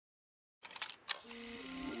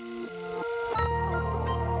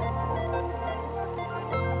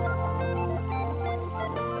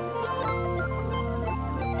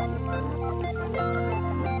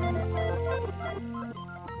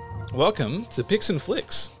Welcome to Picks and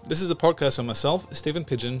Flicks. This is a podcast where myself, Stephen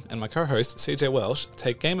Pigeon, and my co-host, CJ Welsh,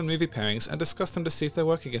 take game and movie pairings and discuss them to see if they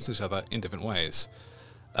work against each other in different ways.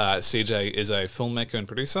 CJ is a filmmaker and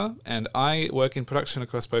producer, and I work in production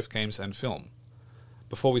across both games and film.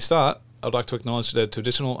 Before we start, I'd like to acknowledge the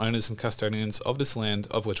traditional owners and custodians of this land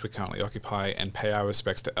of which we currently occupy and pay our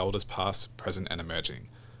respects to elders past, present, and emerging.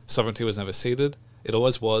 Sovereignty was never ceded. It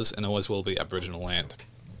always was and always will be Aboriginal land.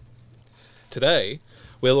 Today,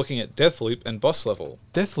 we're looking at Deathloop and Boss Level.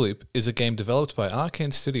 Deathloop is a game developed by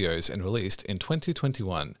Arkane Studios and released in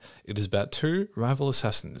 2021. It is about two rival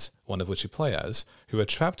assassins, one of which you play as, who are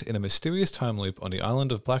trapped in a mysterious time loop on the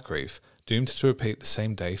island of Blackreef, doomed to repeat the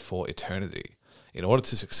same day for eternity. In order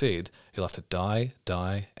to succeed, you'll have to die,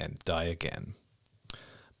 and die again.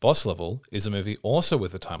 Boss Level is a movie also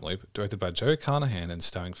with a time loop, directed by Joe Carnahan and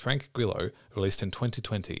starring Frank Grillo, released in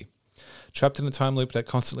 2020. Trapped in a time loop that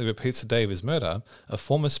constantly repeats the day of his murder, a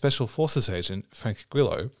former Special Forces agent, Frank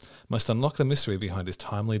Grillo, must unlock the mystery behind his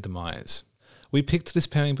timely demise. We picked this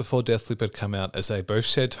pairing before Deathloop had come out as they both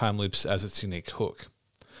shared time loops as its unique hook.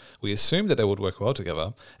 We assumed that they would work well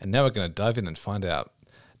together, and now we're going to dive in and find out.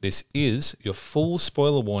 This is your full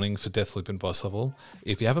spoiler warning for Deathloop and Boss Level.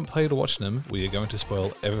 If you haven't played or watched them, we are going to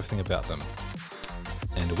spoil everything about them.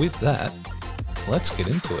 And with that, let's get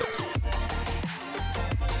into it.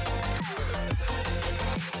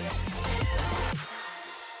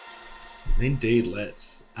 Indeed,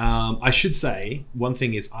 let's. I should say, one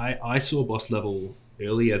thing is I saw Boss Level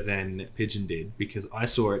earlier than Pigeon did because I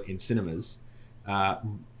saw it in cinemas.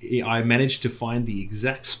 I managed to find the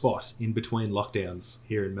exact spot in between lockdowns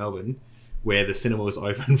here in Melbourne where the cinema was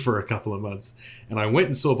open for a couple of months. And I went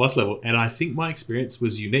and saw Boss Level, and I think my experience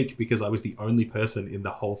was unique because I was the only person in the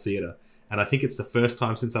whole theatre. And I think it's the first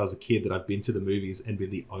time since I was a kid that I've been to the movies and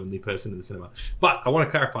been the only person in the cinema. But I want to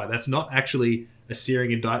clarify, that's not actually a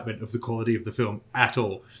searing indictment of the quality of the film at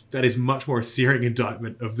all. That is much more a searing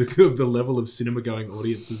indictment of the level of cinema-going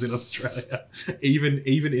audiences in Australia. Even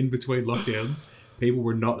in between lockdowns, people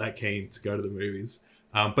were not that keen to go to the movies.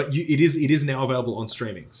 But it is now available on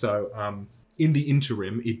streaming. So in the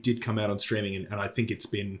interim, it did come out on streaming, and I think it's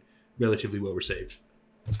been relatively well received.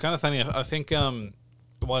 It's kind of funny. I think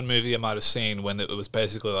one movie I might have seen when it was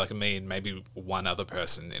basically like me and maybe one other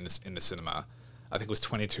person in the cinema, I think it was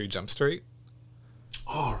 22 Jump Street.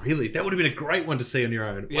 Oh, really? That would have been a great one to see on your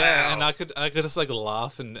own. Yeah, wow. And I could just like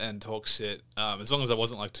laugh and talk shit, as long as I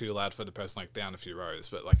wasn't like too loud for the person like down a few rows.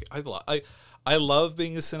 But like I love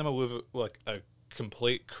being in a cinema with like a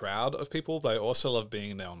complete crowd of people, but I also love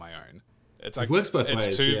being there on my own. It's like it works both ways.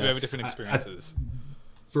 It's two very different experiences.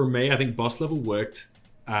 For me, I think Boss Level worked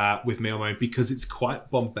with me on my own because it's quite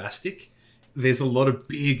bombastic. There's a lot of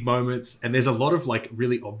big moments, and there's a lot of like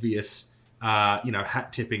really obvious,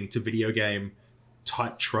 hat tipping to video game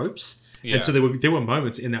type tropes. Yeah. And so there were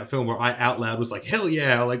moments in that film where I out loud was like, hell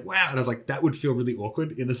yeah, like wow, and I was like, that would feel really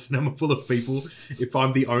awkward in a cinema full of people if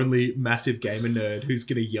I'm the only massive gamer nerd who's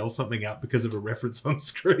gonna yell something out because of a reference on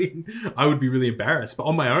screen. I would be really embarrassed. But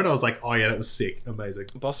on my own, I was like, oh yeah, that was sick, amazing.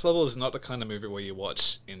 Boss Level is not the kind of movie where you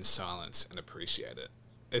watch in silence and appreciate it.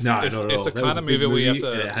 It's not at all. It's the kind of movie where you have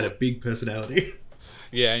to. And it had a big personality.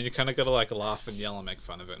 Yeah, and you kind of got to like laugh and yell and make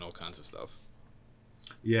fun of it and all kinds of stuff.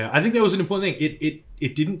 Yeah, I think that was an important thing.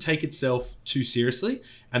 It didn't take itself too seriously,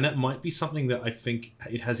 and that might be something that I think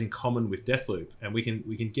it has in common with Deathloop, and we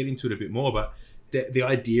can get into it a bit more. But the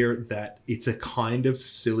idea that it's a kind of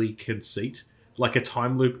silly conceit, like a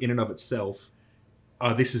time loop in and of itself.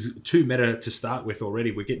 This is too meta to start with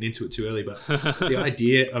already. We're getting into it too early, but the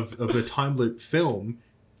idea of a time loop film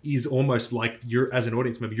is almost like you're, as an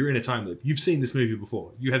audience member, you're in a time loop. You've seen this movie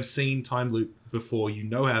before. You have seen time loop before. You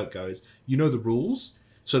know how it goes. You know the rules,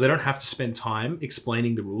 so they don't have to spend time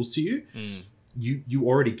explaining the rules to you. You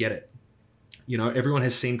already get it. You know, everyone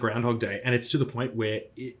has seen Groundhog Day, and it's to the point where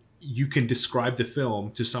you can describe the film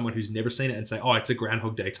to someone who's never seen it and say, oh, it's a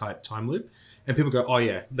Groundhog Day type time loop. And people go, oh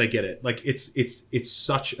yeah, they get it. Like it's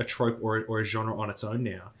such a trope or a genre on its own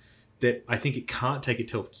now that I think it can't take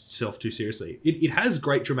itself too seriously. It has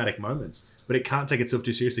great dramatic moments, but it can't take itself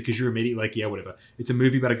too seriously because you're immediately like, yeah, whatever. It's a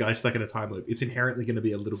movie about a guy stuck in a time loop. It's inherently going to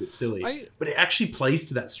be a little bit silly. But it actually plays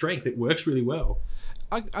to that strength. It works really well.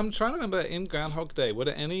 I'm trying to remember, in Groundhog Day, were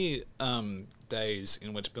there any days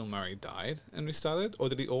in which Bill Murray died and restarted? Or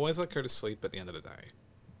did he always like go to sleep at the end of the day?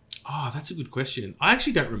 Oh, that's a good question. I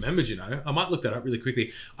actually don't remember, I might look that up really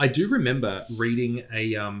quickly. I do remember reading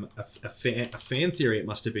a fan theory, it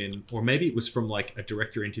must have been, or maybe it was from like a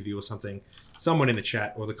director interview or something. Someone in the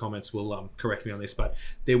chat or the comments will correct me on this, but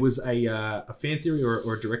there was a fan theory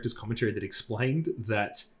or a director's commentary that explained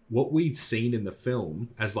that what we'd seen in the film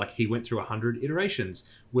as like he went through 100 iterations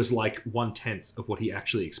was like 1/10 of what he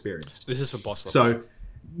actually experienced. This is for Boss Level. So...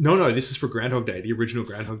 No, this is for Groundhog Day, the original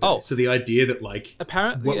Groundhog Day. Oh. So the idea that, like,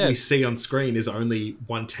 Apparently, what we see on screen is only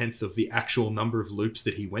 1/10 of the actual number of loops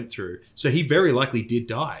that he went through. So he very likely did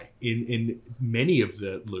die in many of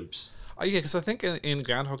the loops. Oh, yeah, because I think in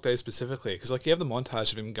Groundhog Day specifically, because, like, you have the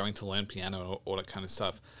montage of him going to learn piano and all that kind of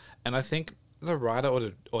stuff. And I think the writer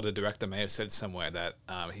or the director may have said somewhere that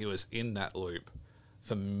he was in that loop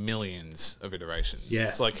for millions of iterations. Yeah.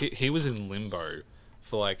 It's like he was in limbo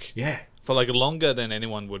for, like... Yeah. For like longer than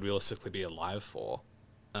anyone would realistically be alive for,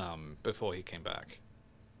 before he came back,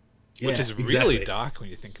 which is really dark when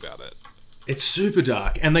you think about it. It's super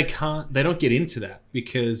dark, and they don't get into that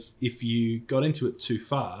because if you got into it too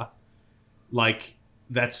far, like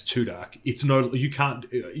that's too dark.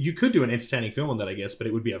 You could do an entertaining film on that, I guess, but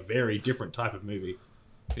it would be a very different type of movie.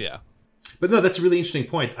 Yeah. But no, that's a really interesting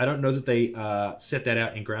point. I don't know that they set that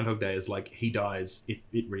out in Groundhog Day as like he dies,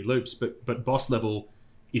 it reloops, but Boss Level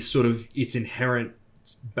is sort of its inherent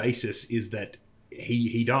basis is that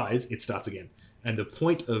he dies, it starts again. And the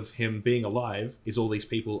point of him being alive is all these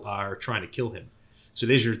people are trying to kill him. So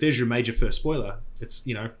there's your major first spoiler. It's,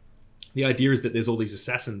 the idea is that there's all these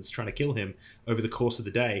assassins trying to kill him over the course of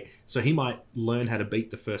the day. So he might learn how to beat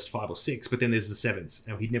the first 5 or 6, but then there's the 7th.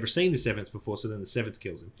 And he'd never seen the 7th before, so then the 7th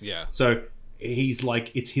kills him. Yeah. So he's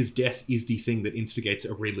like, it's his death is the thing that instigates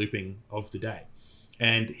a relooping of the day.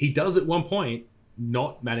 And he does at one point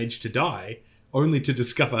not manage to die, only to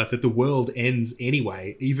discover that the world ends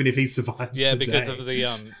anyway, even if he survives. Yeah, the because day.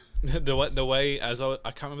 of the way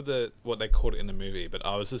I can't remember what they called it in the movie, but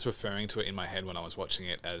I was just referring to it in my head when I was watching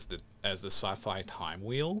it as the sci-fi time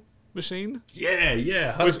wheel machine. Yeah,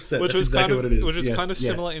 100%. Which was exactly what it is. Which is Yes, kind of yes.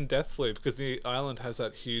 similar in Deathloop because the island has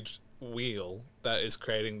that huge wheel that is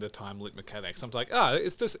creating the time loop mechanics. I'm like,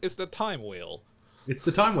 it's the time wheel. It's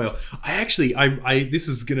the time wheel. I actually, this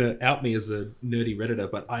is gonna out me as a nerdy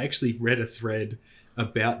Redditor, but I actually read a thread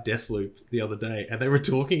about Deathloop the other day, and they were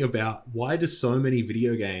talking about why do so many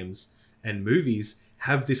video games and movies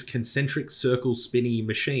have this concentric circle spinny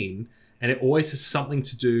machine, and it always has something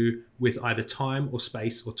to do with either time or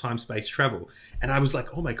time-space travel. And I was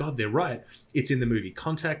like, oh my god, they're right. It's in the movie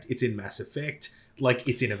Contact, it's in Mass Effect, like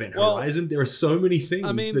it's in Event Horizon. There are so many things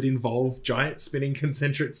that involve giant spinning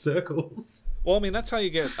concentric circles. Well, I mean, that's how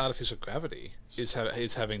you get artificial gravity. Is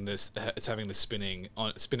having this spinning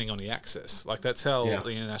on the axis. Like that's how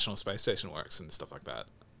the International Space Station works and stuff like that.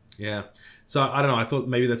 Yeah. So I don't know. I thought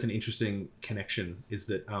maybe that's an interesting connection. Is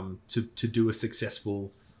that to do a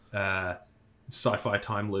successful sci-fi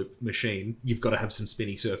time loop machine, you've got to have some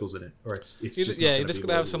spinny circles in it, or it's just you just got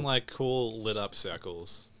to have some like cool lit up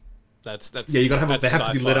circles. That's you got to have. They have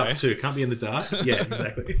sci-fi. to be lit up too. Can't be in the dark. Yeah,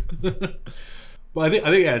 exactly. But I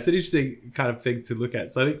think it's an interesting kind of thing to look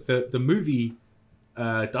at. So I think the movie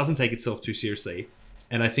doesn't take itself too seriously,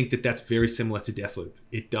 and I think that's very similar to Deathloop.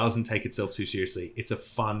 It doesn't take itself too seriously. It's a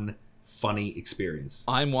funny experience.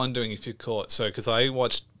 I'm wondering if you caught because I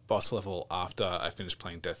watched Boss Level after I finished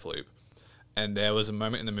playing Deathloop, and there was a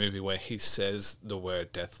moment in the movie where he says the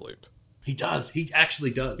word Deathloop. He does. He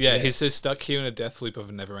actually does. Yeah, he says stuck here in a death loop of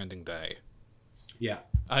a never-ending day. Yeah.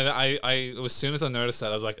 I as soon as I noticed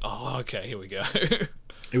that, I was like, oh, okay, here we go.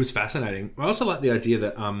 It was fascinating. I also like the idea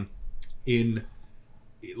that in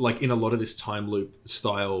a lot of this time loop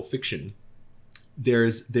style fiction,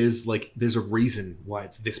 there's a reason why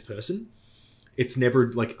it's this person. It's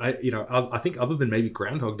never like I think other than maybe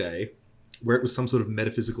Groundhog Day, where it was some sort of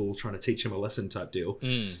metaphysical trying to teach him a lesson type deal.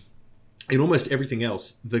 In almost everything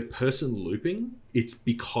else, the person looping, it's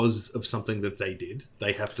because of something that they did.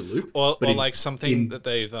 They have to loop, or like something that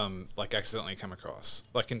they've like accidentally come across.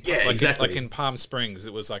 Like in Palm Springs,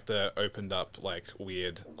 it was like the opened up like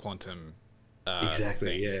weird quantum.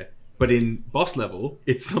 Exactly, thing. yeah. But in Boss Level,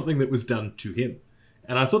 it's something that was done to him,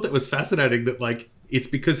 and I thought that was fascinating. That like it's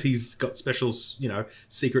because he's got special,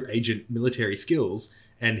 secret agent military skills,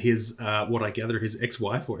 and his what I gather his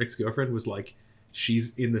ex-wife or ex-girlfriend was like.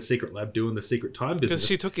 She's in the secret lab doing the secret time business. Because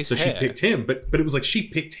she took his hair. So she picked him. But it was like she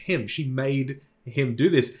picked him. She made him do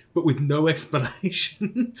this, but with no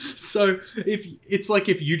explanation. So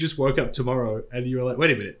if you just woke up tomorrow and you were like,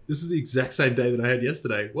 wait a minute, this is the exact same day that I had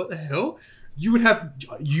yesterday. What the hell? You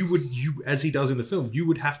as he does in the film, you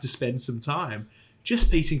would have to spend some time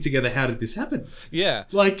just piecing together how did this happen? Yeah.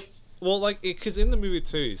 Like Well, like, because in the movie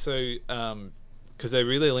too, so because they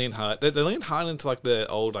really lean hard, they lean hard into like the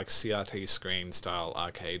old like CRT screen style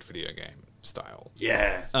arcade video game style.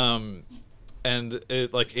 Yeah. And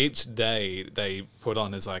it, like each day they put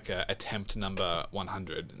on as like a attempt number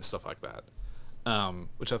 100 and stuff like that,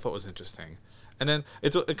 which I thought was interesting. And then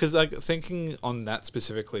it's because like thinking on that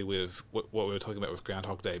specifically with what we were talking about with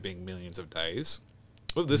Groundhog Day being millions of days.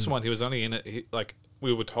 With this one, he was only in it. Like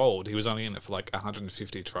we were told, he was only in it for like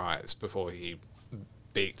 150 tries before he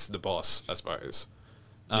beats the boss, I suppose.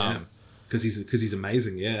 Because he's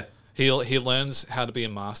amazing. Yeah. He learns how to be a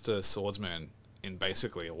master swordsman in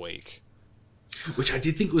basically a week. Which I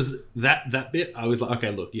did think was that bit. I was like,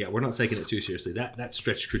 okay, look, yeah, we're not taking it too seriously. That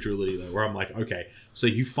stretched credulity though, where I'm like, okay, so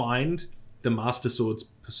you find the master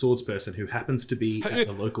swords person who happens to be at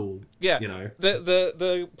the local, yeah, you know,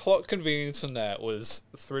 the plot convenience in that was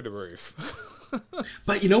through the roof.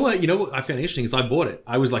 But you know what I found interesting is I bought it.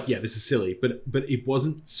 I was like, yeah, this is silly, but it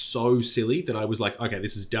wasn't so silly that I was like, okay,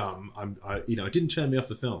 this is dumb. It didn't turn me off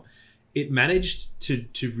the film. It managed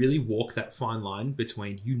to really walk that fine line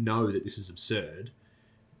between that this is absurd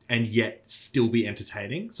and yet still be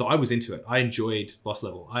entertaining. So I was into it. I enjoyed Boss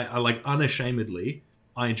Level. I like unashamedly,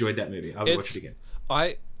 I enjoyed that movie. I would watch it again.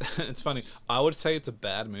 It's funny. I would say it's a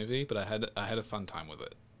bad movie, but I had a fun time with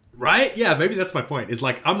it. Right? Yeah, maybe that's my point. Is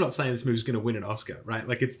like I'm not saying this movie's going to win an Oscar, right?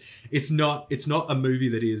 Like it's not a movie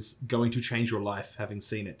that is going to change your life having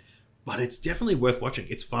seen it. But it's definitely worth watching.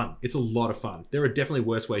 It's fun. It's a lot of fun. There are definitely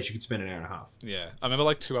worse ways you could spend an hour and a half. Yeah. I remember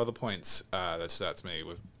like two other points that stood out to me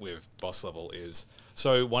with Boss Level is...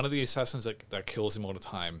 So one of the assassins that kills him all the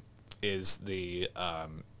time is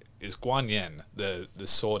Guan Yen, the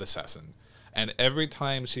sword assassin. And every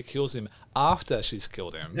time she kills him after she's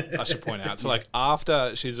killed him, I should point out. So like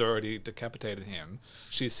after she's already decapitated him,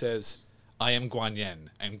 she says, "I am Guan Yen,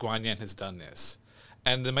 and Guan Yen has done this."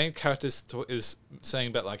 And the main character is saying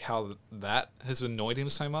about like how that has annoyed him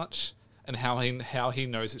so much, and how he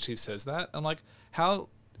knows that she says that. And like how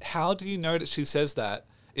do you know that she says that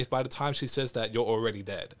if by the time she says that you're already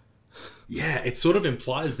dead? Yeah, it sort of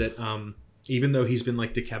implies that even though he's been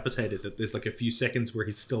like decapitated, that there's like a few seconds where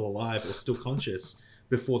he's still alive or still conscious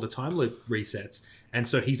before the time loop resets, and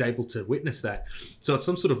so he's able to witness that. So it's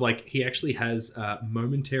some sort of like he actually has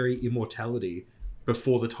momentary immortality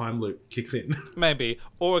before the time loop kicks in. Maybe.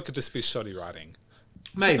 Or it could just be shoddy writing.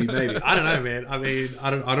 Maybe. I don't know, man. I mean, I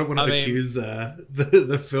don't want to accuse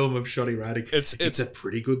the film of shoddy writing. It's a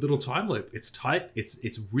pretty good little time loop. It's tight.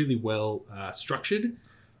 It's really well structured.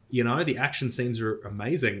 You know, the action scenes are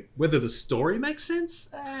amazing. Whether the story makes sense,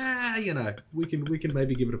 we can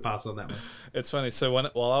maybe give it a pass on that one. It's funny. So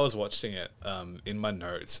while I was watching it, in my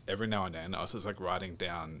notes, every now and then I was just like writing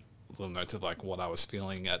down little notes of like what I was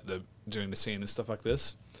feeling during the scene and stuff like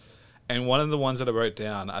this. And one of the ones that I wrote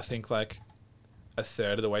down, I think like a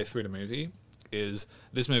third of the way through the movie, is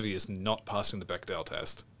this movie is not passing the Bechdel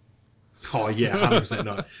test. Oh yeah, 100%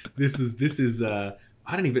 not. This is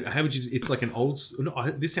I don't even, how would you, it's like an old, no,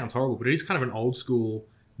 this sounds horrible, but it is kind of an old school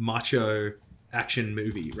macho action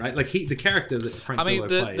movie, right? Like the character that Frank Grillo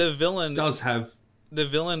plays, the villain does have, the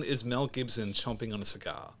villain is Mel Gibson chomping on a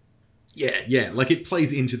cigar. Yeah, like it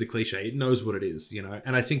plays into the cliche. It knows what it is, you know?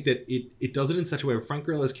 And I think that it does it in such a way where Frank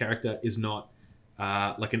Grillo's character is not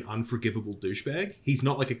like an unforgivable douchebag. He's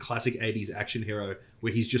not like a classic 80s action hero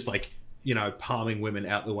where he's just like, you know, palming women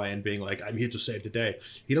out the way and being like, I'm here to save the day.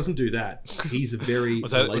 He doesn't do that. He's a very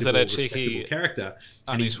was that a cheeky respectable character.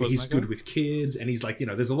 And he's good with kids. And he's like, you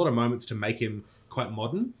know, there's a lot of moments to make him quite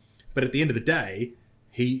modern. But at the end of the day,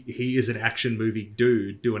 he is an action movie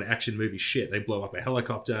dude doing action movie shit. They blow up a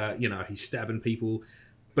helicopter, you know, he's stabbing people.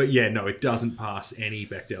 But yeah, no, it doesn't pass any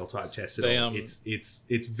Bechdel type test at all.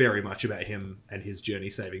 It's very much about him and his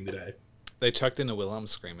journey saving the day. They chucked in a Wilhelm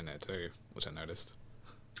scream in there too, which I noticed.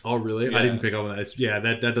 Oh really? Yeah. I didn't pick up on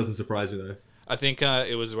that. That doesn't surprise me though. I think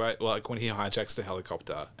it was right like when he hijacks the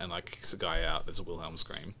helicopter and like kicks a guy out. There's a Wilhelm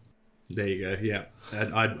scream. There you go. Yeah,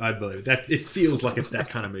 I'd believe it. That it feels like it's that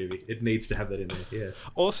kind of movie. It needs to have that in there. Yeah.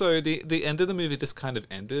 Also, the end of the movie just kind of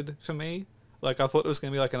ended for me. Like I thought it was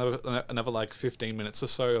going to be like another like 15 minutes or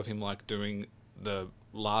so of him like doing the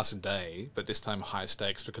last day, but this time high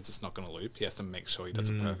stakes because it's not going to loop. He has to make sure he does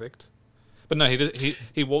it perfect. But no,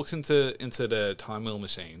 he walks into the time wheel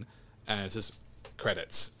machine, and it's just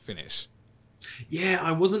credits finish. Yeah,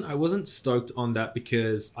 I wasn't stoked on that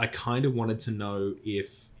because I kind of wanted to know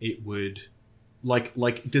if it would, like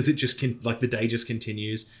does it just the day just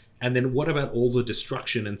continues, and then what about all the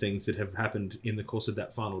destruction and things that have happened in the course of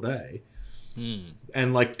that final day?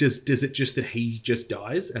 And like does it just that he just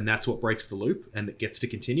dies and that's what breaks the loop and it gets to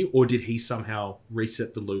continue, or did he somehow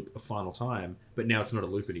reset the loop a final time but now it's not a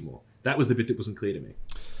loop anymore? That was the bit that wasn't clear to me.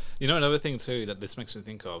 You know, another thing too that this makes me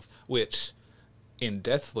think of, which in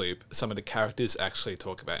Deathloop, some of the characters actually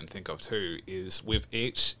talk about and think of too, is with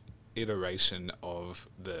each iteration of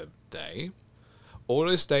the day, all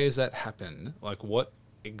those days that happen, like what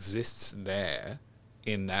exists there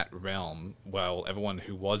in that realm while everyone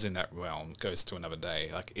who was in that realm goes to another day.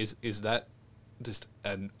 Like, is that just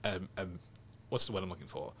a what's the word I'm looking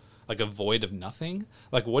for? Like a void of nothing?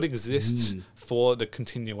 Like, what exists for the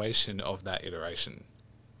continuation of that iteration?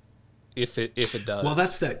 If it does. Well,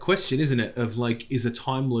 that's that question, isn't it? Of like, is a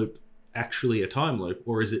time loop actually a time loop,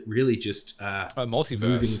 or is it really just a multiverse,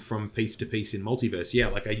 moving from piece to piece in multiverse? Yeah,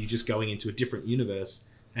 like, are you just going into a different universe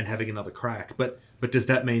and having another crack? But does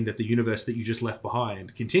that mean that the universe that you just left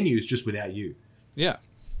behind continues just without you? Yeah,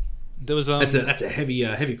 there was that's a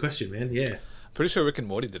heavy question, man. Yeah, pretty sure Rick and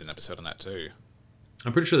Morty did an episode on that too.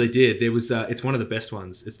 I'm pretty sure they did. There was it's one of the best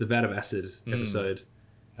ones. It's the Vat of Acid episode.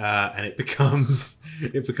 And it becomes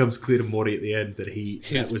clear to Morty at the end that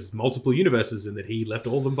that was multiple universes and that he left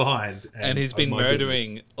all of them behind. And he's been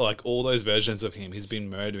murdering like all those versions of him. He's been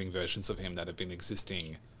murdering versions of him that have been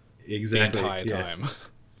existing the entire time.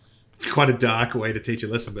 It's quite a dark way to teach a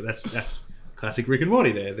lesson, but that's classic Rick and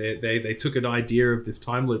Morty. There, they took an idea of this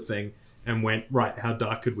time loop thing and went, right, how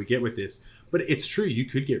dark could we get with this? But it's true, you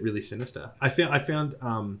could get really sinister. I found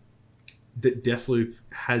that Deathloop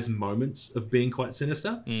has moments of being quite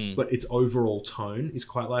sinister, but its overall tone is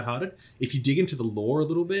quite lighthearted. If you dig into the lore a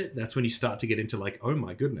little bit, that's when you start to get into like, oh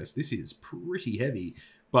my goodness, this is pretty heavy.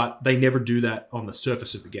 But they never do that on the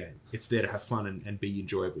surface of the game. It's there to have fun and be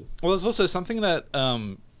enjoyable. Well, there's also something that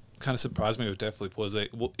kind of surprised me with Deathloop was that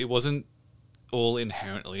it wasn't all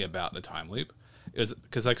inherently about the time loop. It was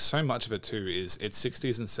because like so much of it too is it's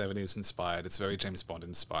 60s and 70s inspired. It's very James Bond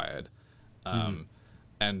inspired,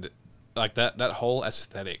 and like that whole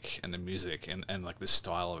aesthetic and the music and like the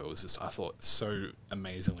style of it was just, I thought, so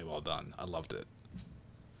amazingly well done. I loved it.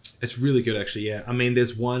 It's really good, actually. Yeah, I mean,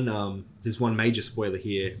 there's one major spoiler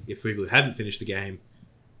here. If people haven't finished the game,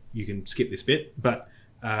 you can skip this bit. But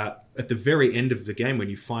at the very end of the game, when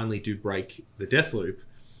you finally do break the death loop,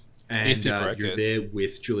 and you're there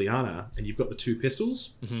with Juliana, and you've got the two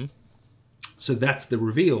pistols. Mm-hmm. So that's the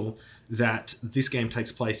reveal that this game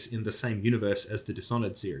takes place in the same universe as the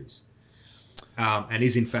Dishonored series. And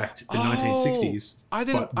is in fact the 1960s. I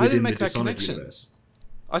didn't make that connection. Universe.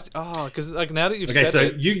 Because like now that you've said so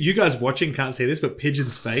it, you guys watching can't see this, but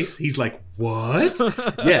Pigeon's face, he's like, "What?"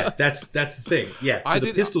 Yeah, that's the thing. Yeah, so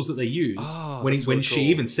the pistols that they use when she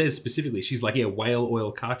even says specifically, she's like, "Yeah, whale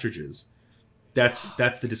oil cartridges." That's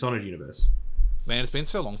the Dishonored universe. Man, it's been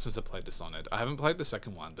so long since I played Dishonored. I haven't played the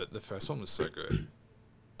second one, but the first one was so good.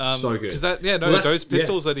 So good. Because those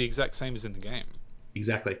pistols are the exact same as in the game.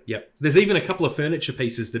 Exactly. Yep. There's even a couple of furniture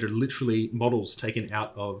pieces that are literally models taken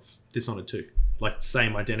out of Dishonored 2, like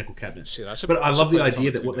same identical cabinets. But I love the idea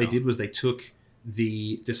that what they did was they took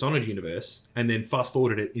the Dishonored universe and then fast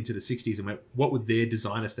forwarded it into the 60s and went, what would their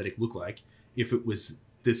design aesthetic look like if it was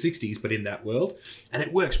the 60s but in that world? And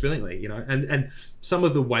it works brilliantly, you know. And some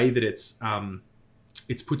of the way that it's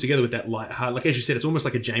put together with that light heart, like as you said, it's almost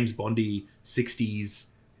like a James Bondy 60s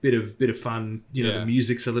bit of fun, you know. The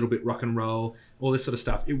music's a little bit rock and roll, all this sort of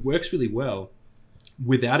stuff. It works really well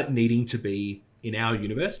without it needing to be in our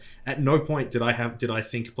universe. At no point did I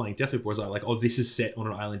think playing Deathloop was I like, oh, this is set on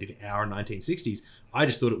an island in our 1960s. I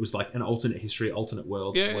just thought it was like an alternate history, alternate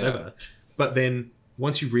world, whatever. Yeah. But then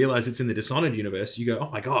once you realize it's in the Dishonored universe, you go, oh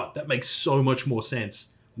my god, that makes so much more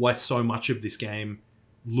sense why so much of this game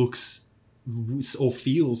looks or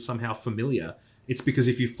feels somehow familiar. It's because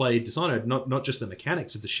if you've played Dishonored, not just the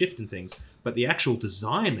mechanics of the shift and things, but the actual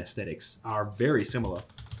design aesthetics are very similar.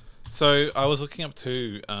 So I was looking up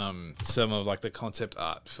too some of like the concept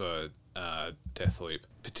art for Deathloop,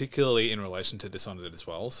 particularly in relation to Dishonored as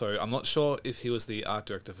well. So I'm not sure if he was the art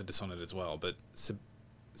director for Dishonored as well, but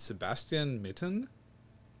Sebastian Mitten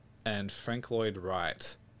and Frank Lloyd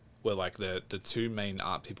Wright were like the two main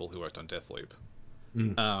art people who worked on Deathloop.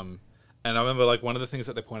 And I remember like one of the things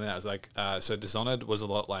that they pointed out is like, so Dishonored was a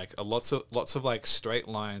lot like lots of like straight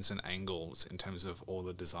lines and angles in terms of all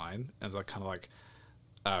the design, and like kind of like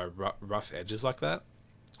rough edges like that.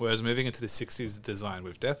 Whereas moving into the 60s design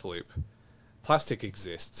with Deathloop, plastic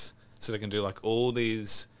exists, so they can do like all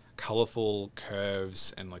these colorful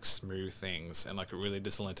curves and like smooth things, and like it really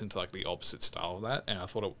just lent into like the opposite style of that. And I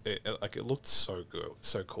thought it looked so good,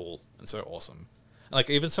 so cool, and so awesome. Like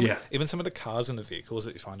even some of the cars and the vehicles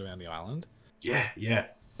that you find around the island. Yeah.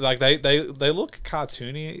 Like they look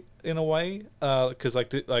cartoony in a way, because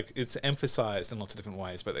like it's emphasized in lots of different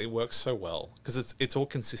ways, but it works so well because it's all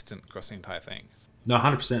consistent across the entire thing. No,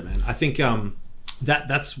 100%, man. I think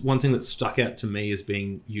that's one thing that stuck out to me as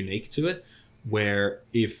being unique to it, where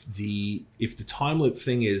if the time loop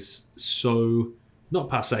thing is so not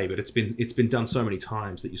passe, but it's been done so many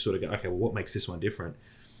times that you sort of go, okay, well, what makes this one different?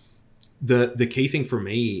 The key thing for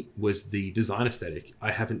me was the design aesthetic.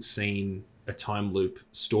 I haven't seen a time loop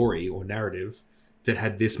story or narrative that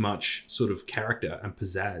had this much sort of character and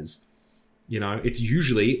pizzazz. You know, it's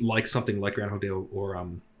usually like something like Groundhog Day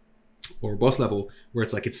or Boss Level, where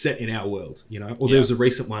it's like it's set in our world, you know. Or there was a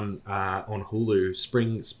recent one on Hulu,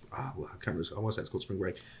 I can't remember. I want to say it's called Spring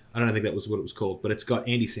Break. I don't think that was what it was called, but it's got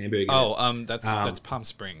Andy Samberg in it. That's Palm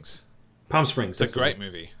Springs. Palm Springs. It's a great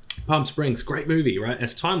movie. Palm Springs, great movie, right?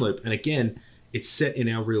 It's time loop, and again, it's set in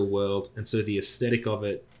our real world, and so the aesthetic of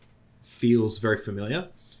it feels very familiar.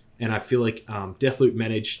 And I feel like Deathloop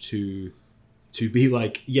managed to be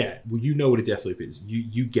like, yeah, well, you know what a Deathloop is.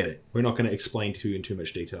 You get it. We're not going to explain to you in too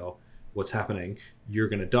much detail what's happening. You're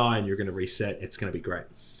going to die and you're going to reset. It's going to be great.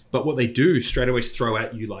 But what they do straight away is throw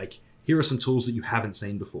at you like, here are some tools that you haven't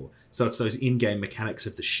seen before. So it's those in-game mechanics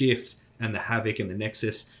of the shift and the havoc and the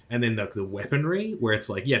nexus, and then the weaponry where it's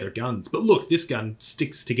like, yeah, they're guns, but look, this gun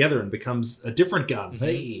sticks together and becomes a different gun. Mm-hmm.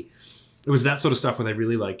 Hey, it was that sort of stuff where they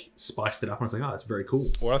really like spiced it up. And I was like, oh, that's very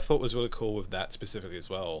cool. What I thought was really cool with that specifically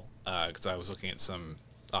as well, because I was looking at some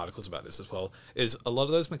articles about this as well, is a lot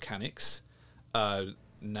of those mechanics are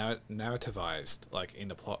narrativized, like in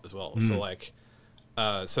the plot as well. So like,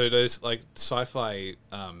 so those like sci-fi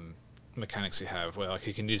mechanics you have where like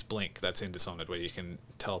you can use blink, that's in Dishonored, where you can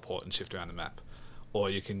teleport and shift around the map,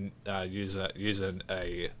 or you can use a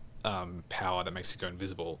power that makes you go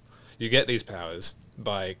invisible. You get these powers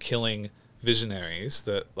by killing visionaries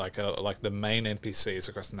that like the main NPCs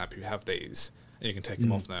across the map who have these, and you can take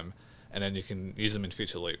them off them, and then you can use them in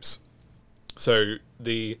future loops. So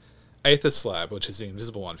the Aether Slab, which is the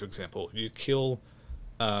invisible one, for example, you kill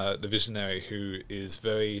the visionary who is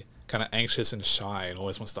very kind of anxious and shy and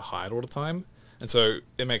always wants to hide all the time, and so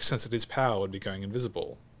it makes sense that his power would be going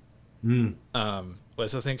invisible.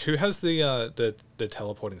 Whereas I think, who has the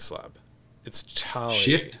teleporting slab? It's Charlie.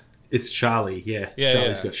 Shift. It's Charlie. Yeah.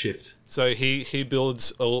 Charlie's got shift. So he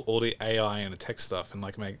builds all the AI and the tech stuff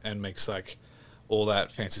and makes like all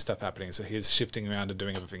that fancy stuff happening. So he's shifting around and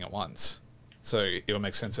doing everything at once. So it would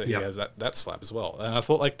make sense that he has that slab as well. And I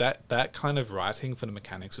thought like that kind of writing for the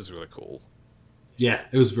mechanics was really cool. Yeah,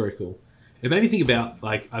 it was very cool. It made me think about,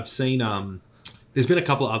 like, I've seen there's been a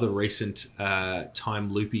couple of other recent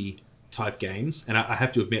time loopy type games, and I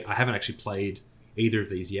have to admit I haven't actually played either of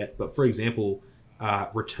these yet. But for example,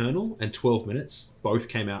 Returnal and 12 Minutes both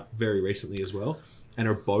came out very recently as well, and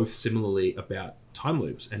are both similarly about time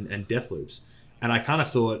loops and death loops. And I kind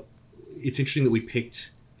of thought it's interesting that we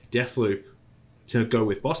picked Deathloop to go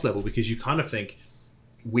with Boss Level, because you kind of think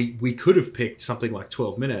we could have picked something like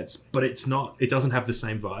 12 Minutes, but it's not. It doesn't have the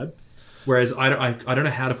same vibe. Whereas I don't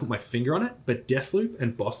know how to put my finger on it, but Deathloop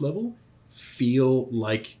and Boss Level feel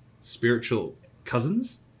like spiritual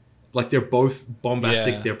cousins. Like they're both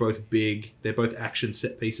bombastic, they're both big, they're both action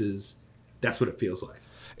set pieces. That's what it feels like.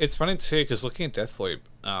 It's funny too, because looking at Deathloop,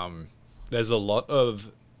 there's a lot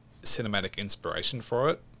of cinematic inspiration for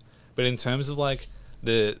it, but in terms of like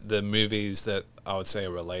the movies that I would say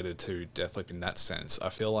are related to Deathloop in that sense, I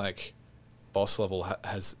feel like Boss Level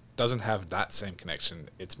doesn't have that same connection.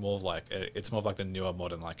 It's more of like the newer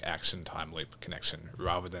modern like action time loop connection,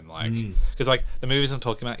 rather than like, because like the movies I'm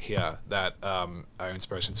talking about here that are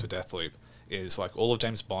inspirations for Deathloop is like all of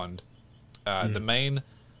James Bond. The main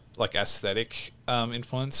like aesthetic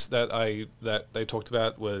influence that they talked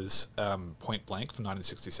about was Point Blank from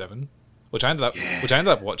 1967, which I ended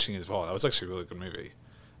up watching as well. That was actually a really good movie.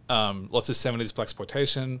 Lots of 70s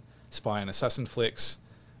blaxploitation, spy and assassin flicks.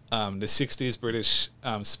 The 60s British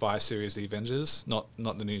spy series, The Avengers, not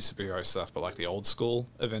the new superhero stuff, but like the old school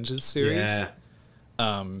Avengers series. Yeah.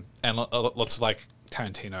 And lots of like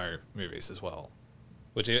Tarantino movies as well.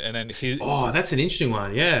 That's an interesting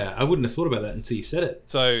one. Yeah, I wouldn't have thought about that until you said it.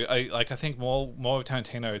 So I think more of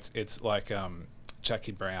Tarantino. It's like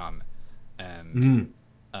Jackie Brown, and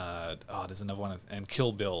there's another one, and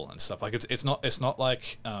Kill Bill and stuff. Like it's not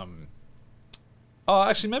like.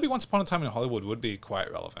 Actually, maybe Once Upon a Time in Hollywood would be quite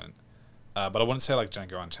relevant, but I wouldn't say like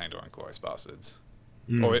Django Unchained or Inglourious Basterds,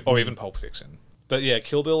 or even Pulp Fiction. But yeah,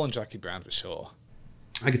 Kill Bill and Jackie Brown for sure.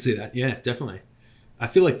 I could see that. Yeah, definitely. I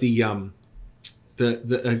feel like the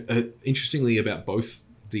interestingly about both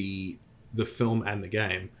the film and the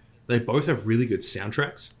game, they both have really good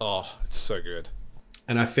soundtracks. Oh, it's so good.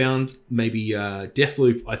 And I found maybe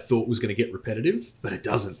Deathloop I thought was going to get repetitive, but it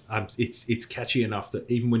doesn't. It's catchy enough that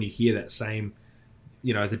even when you hear that same,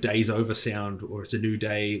 the day's over sound, or it's a new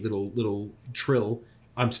day little trill,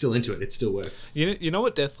 I'm still into it. It still works. You know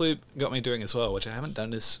what Deathloop got me doing as well, which I haven't done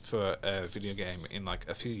this for a video game in like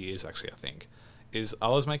a few years actually, I think, is I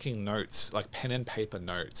was making notes, like pen and paper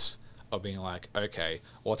notes, of being like, okay,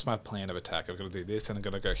 what's my plan of attack? I've got to do this, and I've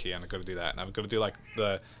got to go here, and I've got to do that, and I've got to do like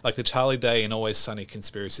the Charlie Day and Always Sunny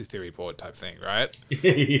conspiracy theory board type thing, right?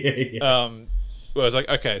 Yeah. Where I was like,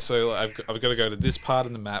 okay, so I've got to go to this part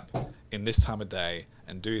of the map in this time of day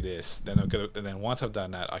and do this. Then and then once I've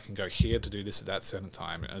done that, I can go here to do this at that certain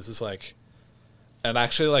time. And it was just like, and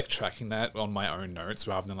actually like tracking that on my own notes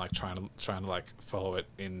rather than like trying to like follow it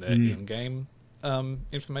in the in-game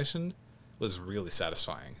information was really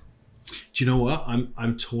satisfying. Do you know what?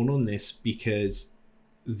 I'm torn on this because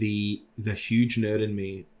the huge nerd in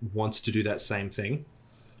me wants to do that same thing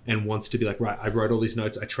and wants to be like, right, I wrote all these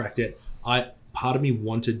notes, I tracked it. Part of me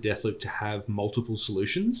wanted Deathloop to have multiple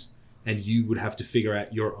solutions, and you would have to figure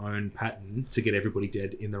out your own pattern to get everybody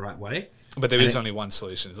dead in the right way. But there is only one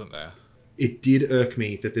solution, isn't there? It did irk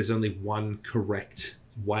me that there's only one correct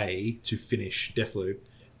way to finish Deathloop.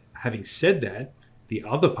 Having said that, the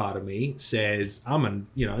other part of me says, I'm a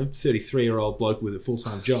 33-year-old bloke with a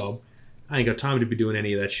full-time job. I ain't got time to be doing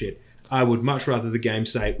any of that shit. I would much rather the game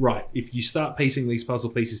say, right, if you start piecing these puzzle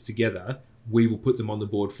pieces together, we will put them on the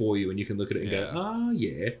board for you, and you can look at it and go,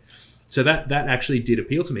 yeah. So that actually did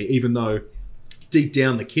appeal to me, even though deep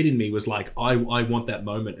down the kid in me was like, I want that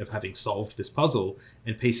moment of having solved this puzzle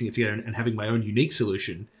and piecing it together and having my own unique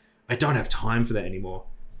solution. I don't have time for that anymore,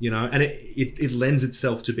 and it lends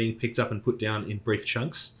itself to being picked up and put down in brief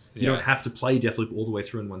chunks. You don't have to play Deathloop all the way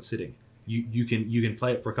through in one sitting. You can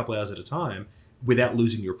play it for a couple hours at a time without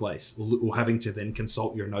losing your place or having to then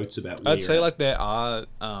consult your notes about I'd say like there are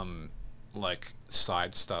like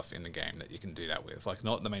side stuff in the game that you can do that with, like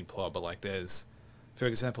not the main plot, but like there's, for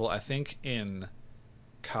example, I think in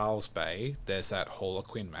Carl's Bay there's that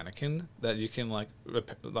Harlequin mannequin that you can like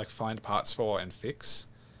find parts for and fix,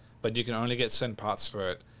 but you can only get certain parts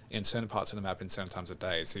for it in certain parts of the map in certain times of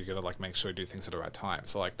day, so you gotta like make sure you do things at the right time.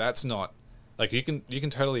 So like that's not like you can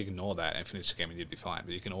totally ignore that and finish the game and you'd be fine,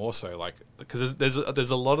 but you can also like, because there's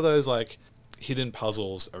a lot of those like hidden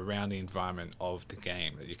puzzles around the environment of the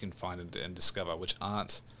game that you can find and discover, which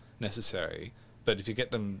aren't necessary, but if you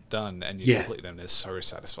get them done and you complete them, they're so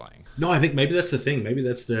satisfying. No, I think maybe that's the thing. Maybe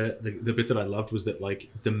that's the bit that I loved, was that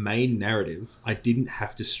like the main narrative, I didn't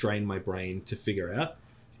have to strain my brain to figure out.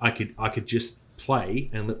 I could just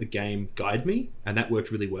play and let the game guide me, and that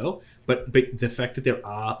worked really well. But the fact that there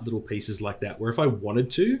are little pieces like that where if I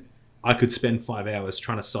wanted to, I could spend 5 hours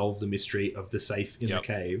trying to solve the mystery of the safe in the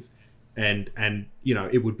cave. And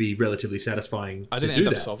it would be relatively satisfying. I didn't end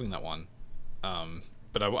up solving that one,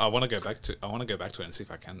 but I want to go back to it and see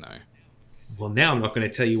if I can though. Well, now I'm not going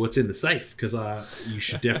to tell you what's in the safe because you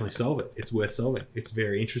should definitely solve it. It's worth solving. It's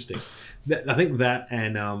very interesting. I think that,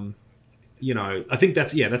 and I think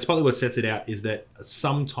that's probably what sets it out, is that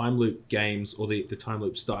some time loop games, or the time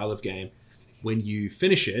loop style of game, when you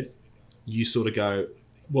finish it, you sort of go,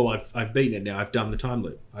 well, I've beaten it now. I've done the time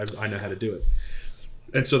loop. I know how to do it.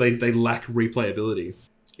 And so they lack replayability.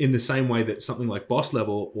 In the same way that something like Boss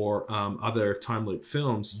Level or other time loop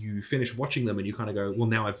films, you finish watching them and you kind of go, well,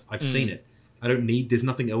 now I've seen it. There's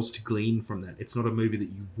nothing else to glean from that. It's not a movie that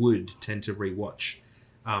you would tend to rewatch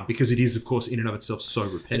because it is, of course, in and of itself so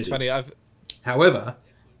repetitive. It's funny. However,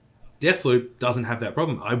 Deathloop doesn't have that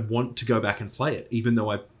problem. I want to go back and play it, even though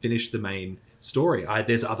I've finished the main story.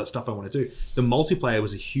 There's other stuff I want to do. The multiplayer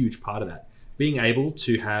was a huge part of that. Being able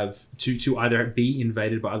to have to either be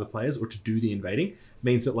invaded by other players or to do the invading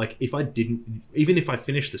means that, like, even if I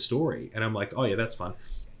finish the story and I'm like, oh yeah, that's fun,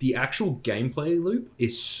 the actual gameplay loop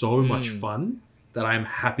is so much fun that I'm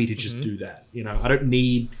happy to just do that. I don't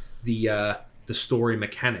need the story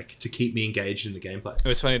mechanic to keep me engaged in the gameplay. It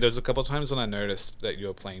was funny. There was a couple of times when I noticed that you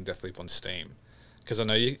were playing Deathloop on Steam, because I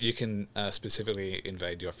know you can specifically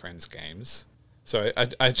invade your friends' games. So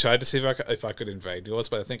I tried to see if I could invade yours,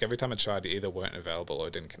 but I think every time I tried, you either weren't available or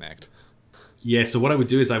didn't connect. Yeah, so what I would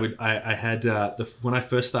do is I had when I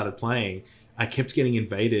first started playing, I kept getting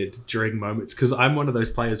invaded during moments, because I'm one of those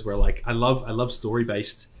players where, like, I love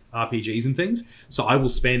story-based RPGs and things, so I will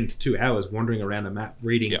spend 2 hours wandering around a map,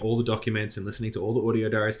 reading all the documents and listening to all the audio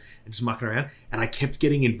diaries and just mucking around, and I kept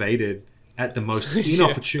getting invaded at the most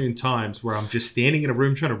inopportune times, where I'm just standing in a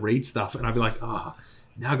room trying to read stuff, and I'd be like,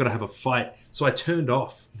 now I've got to have a fight. So I turned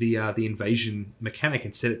off the invasion mechanic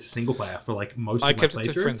and set it to single player for like most of my playthrough. I kept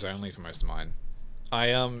it to friends only for most of mine. I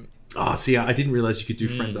didn't realize you could do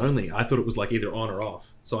friends only. I thought it was like either on or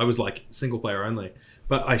off. So I was like single player only.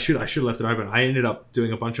 But I should have left it open. I ended up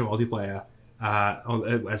doing a bunch of multiplayer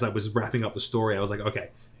as I was wrapping up the story. I was like, okay,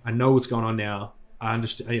 I know what's going on now. I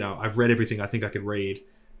understand. I've read everything I think I could read.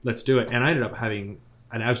 Let's do it. And I ended up having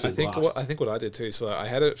an absolute blast. I think what I did too. So I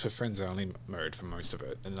had it for friends only mode for most of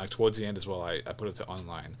it, and like towards the end as well, I put it to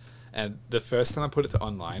online. And the first time I put it to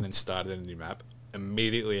online and started a new map,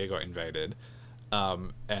 immediately I got invaded.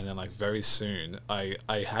 And then like very soon, I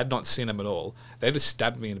had not seen them at all. They just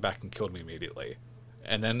stabbed me in the back and killed me immediately.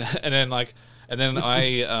 And then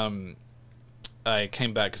I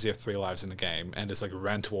came back because you have 3 lives in the game, and just like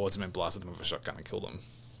ran towards them and blasted them with a shotgun and killed them.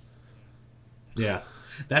 Yeah,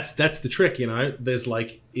 that's the trick. There's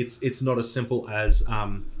like it's not as simple as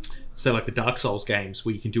say like the Dark Souls games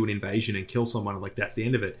where you can do an invasion and kill someone and like that's the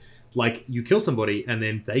end of it. Like you kill somebody and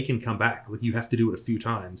then they can come back. Like you have to do it a few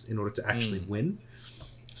times in order to actually win.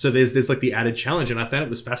 So there's like the added challenge, and I found it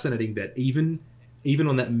was fascinating that even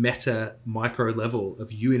on that meta micro level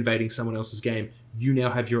of you invading someone else's game, you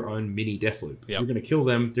now have your own mini Deathloop. Yep. You're going to kill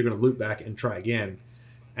them, they're going to loop back and try again.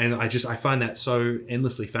 And I find that so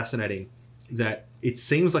endlessly fascinating that it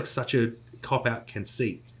seems like such a cop-out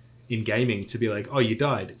conceit in gaming to be like, oh, you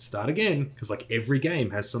died, start again. Because like every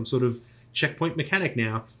game has some sort of checkpoint mechanic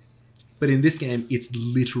now. But in this game, it's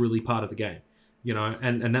literally part of the game.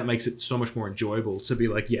 And that makes it so much more enjoyable to be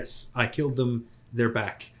like, yes, I killed them, they're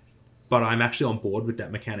back. But I'm actually on board with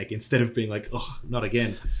that mechanic instead of being like, oh, not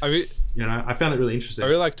again. I found it really interesting. I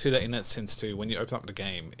really like too that in that sense too, when you open up the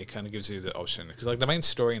game, it kind of gives you the option. Because like the main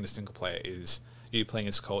story in the single player is you playing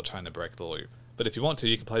as Colt trying to break the loop. But if you want to,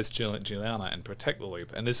 you can play as Juliana and protect the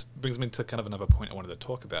loop. And this brings me to kind of another point I wanted to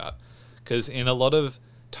talk about. Because in a lot of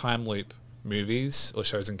time loop movies or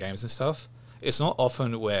shows and games and stuff, it's not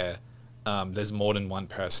often where there's more than one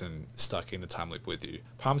person stuck in the time loop with you.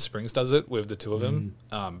 Palm Springs does it with the 2 of them,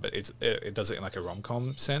 but it does it in like a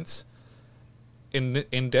rom-com sense. In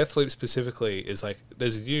Deathloop specifically, is like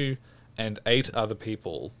there's you and 8 other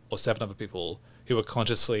people or 7 other people who are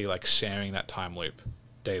consciously like sharing that time loop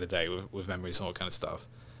day to day with memories and all kind of stuff,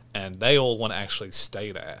 and they all want to actually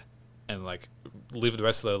stay there and like live the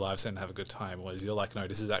rest of their lives and have a good time. Whereas you're like, no,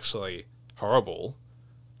 this is actually horrible.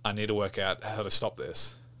 I need to work out how to stop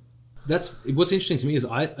this. That's what's interesting to me is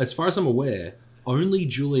as far as I'm aware, only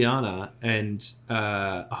Juliana and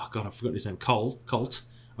I've forgotten his name, Colt.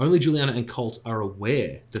 Only Juliana and Colt are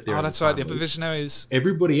aware that they're. Oh, that's right. The other visionaries.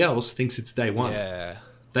 Everybody else thinks it's day one. Yeah.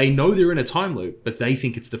 They know they're in a time loop, but they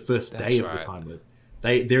think it's the first day of the time loop.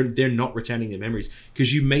 They're not retaining their memories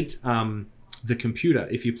because you meet the computer.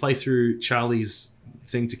 If you play through Charlie's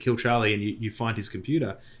thing to kill Charlie and you find his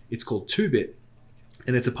computer, it's called 2-bit,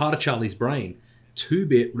 and it's a part of Charlie's brain.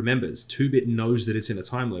 2-bit remembers. 2-bit knows that it's in a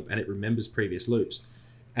time loop and it remembers previous loops.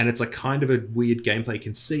 And it's like kind of a weird gameplay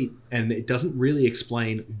conceit, and it doesn't really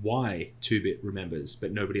explain why 2-bit remembers,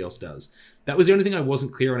 but nobody else does. That was the only thing I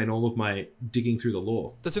wasn't clear on in all of my digging through the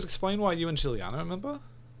lore. Does it explain why you and Juliana remember?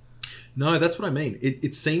 No, that's what I mean.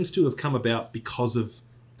 It seems to have come about because of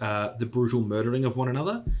the brutal murdering of one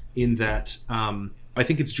another, in that I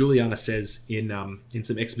think it's Juliana says in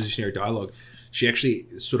some expositionary dialogue, she actually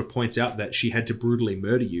sort of points out that she had to brutally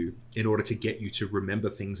murder you in order to get you to remember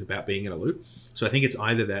things about being in a loop. So I think it's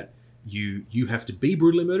either that you have to be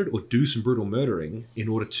brutally murdered or do some brutal murdering in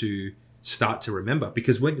order to start to remember.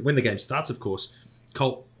 Because when the game starts, of course,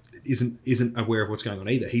 Colt isn't aware of what's going on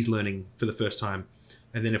either. He's learning for the first time.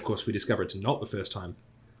 And then, of course, we discover it's not the first time.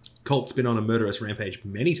 Colt's been on a murderous rampage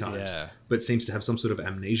many times, but seems to have some sort of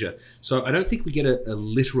amnesia. So I don't think we get a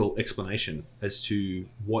literal explanation as to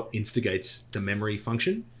what instigates the memory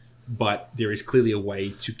function, but there is clearly a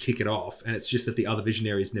way to kick it off, and it's just that the other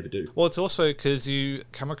visionaries never do. Well, it's also because you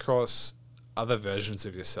come across other versions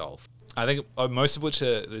of yourself. I think most of which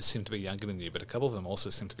seem to be younger than you, but a couple of them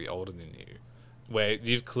also seem to be older than you, where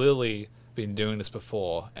you've clearly been doing this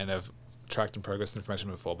before and have tracked and progressed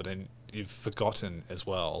information before, but then you've forgotten as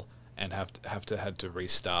well and had to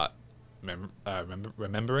restart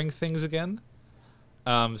remembering things again.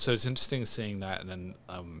 So it's interesting seeing that, and then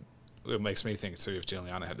it makes me think too if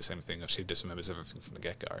Juliana had the same thing, if she just remembers everything from the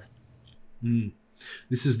get-go.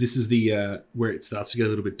 This is the where it starts to get a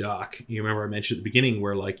little bit dark. You remember I mentioned at the beginning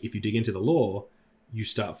where like if you dig into the lore, you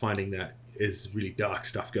start finding that there's really dark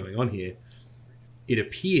stuff going on here. It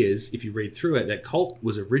appears, if you read through it, that Colt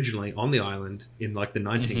was originally on the island in like the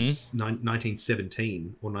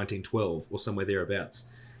 1917 or 1912 or somewhere thereabouts.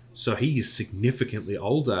 So he's significantly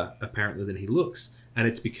older, apparently, than he looks. And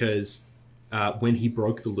it's because when he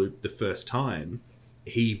broke the loop the first time,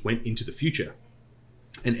 he went into the future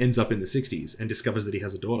and ends up in the 60s and discovers that he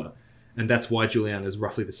has a daughter. And that's why Juliana is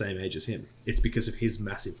roughly the same age as him. It's because of his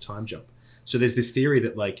massive time jump. So there's this theory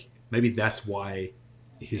that like maybe that's why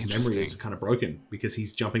his memory is kind of broken, because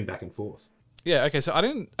he's jumping back and forth. Yeah, okay, so I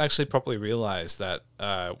didn't actually properly realize that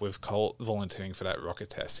with Colt volunteering for that rocket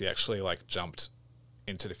test, he actually like jumped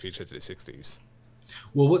into the future to the 60s.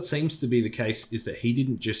 Well, what seems to be the case is that he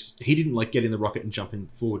didn't like get in the rocket and jump in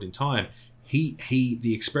forward in time.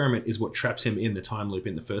 The experiment is what traps him in the time loop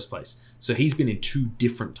in the first place. So he's been in two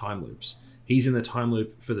different time loops. He's in the time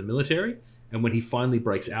loop for the military, and when he finally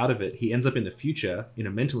breaks out of it, he ends up in the future in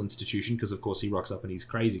a mental institution because, of course, he rocks up and he's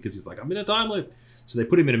crazy because he's like, I'm in a time loop. So they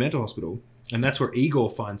put him in a mental hospital, and that's where Igor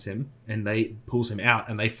finds him, and they pulls him out,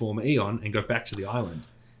 and they form Eon and go back to the island.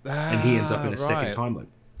 And he ends up in a second time loop.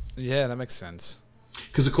 Yeah, that makes sense.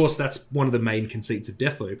 Because, of course, that's one of the main conceits of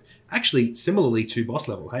Deathloop. Actually, similarly to Boss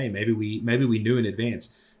Level. Hey, maybe we knew in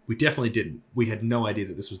advance. We definitely didn't. We had no idea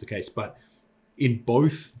that this was the case. But in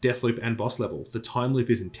both Deathloop and Boss Level, the time loop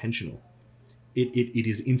is intentional. It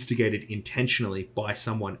is instigated intentionally by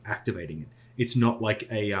someone activating it. It's not like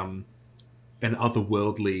an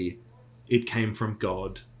otherworldly, it came from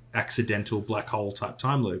God, accidental black hole type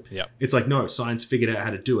time loop. Yep. It's like, no, science figured out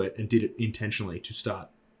how to do it and did it intentionally to start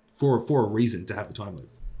for a reason to have the time loop.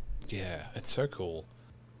 Yeah, it's so cool.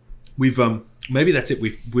 We've maybe that's it.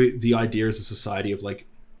 We the idea as a society of like,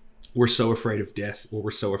 we're so afraid of death, or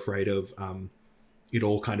we're so afraid of it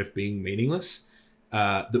all kind of being meaningless,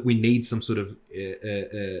 that we need some sort of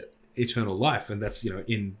eternal life. And that's,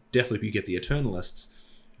 in Deathloop you get the Eternalists.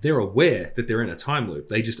 They're aware that they're in a time loop.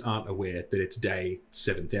 They just aren't aware that it's day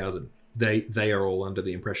 7,000. They are all under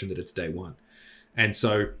the impression that it's day one. And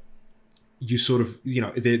so you sort of,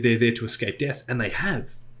 they're there to escape death, and they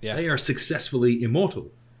have. Yeah. They are successfully immortal.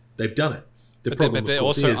 They've done it. But they're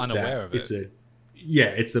also unaware of it.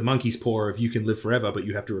 It's the monkey's paw of you can live forever, but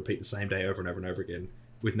you have to repeat the same day over and over and over again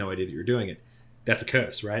with no idea that you're doing it. That's a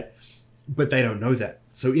curse, right? But they don't know that.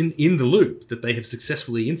 So in the loop that they have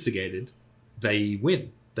successfully instigated, they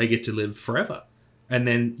win. They get to live forever. And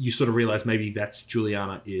then you sort of realize maybe that's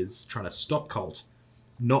Juliana is trying to stop Colt,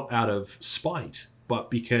 not out of spite, but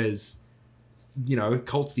because,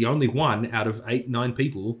 Colt's the only one out of 8-9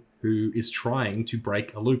 people who is trying to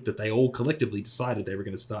break a loop that they all collectively decided they were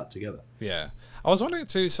going to start together. Yeah. I was wondering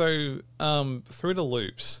too, so through the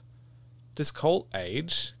loops, does Colt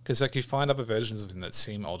age? Because you find other versions of him that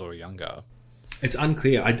seem older or younger. It's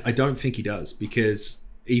unclear. I don't think he does, because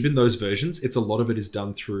even those versions, a lot of it is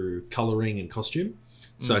done through colouring and costume.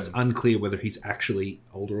 So it's unclear whether he's actually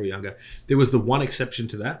older or younger. There was the one exception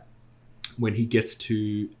to that when he gets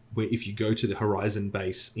to, if you go to the Horizon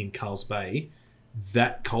base in Carl's Bay,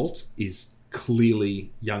 that Colt is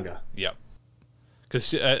clearly younger. Yep.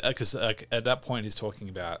 Because at that point he's talking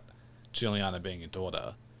about Juliana being a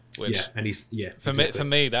daughter. Which, and for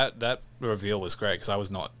me that reveal was great, because I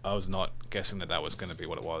was not guessing that was going to be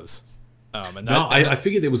what it was. I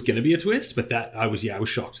figured there was going to be a twist, but I was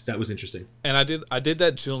shocked. That was interesting. And I did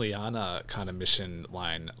that Juliana kind of mission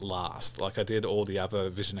line last. Like, I did all the other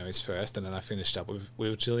visionaries first, and then I finished up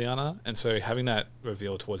with Juliana. And so having that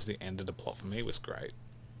reveal towards the end of the plot for me was great.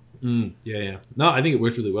 Yeah. No, I think it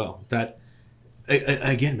worked really well. That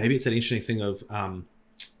again, maybe it's that interesting thing of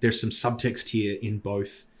there's some subtext here in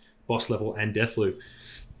both Boss Level and Deathloop,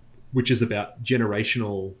 which is about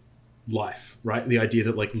generational life, right? The idea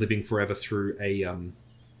that like living forever through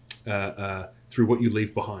through what you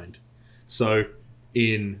leave behind. So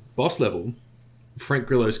in Boss Level, Frank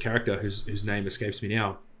Grillo's character, whose name escapes me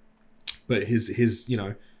now, but his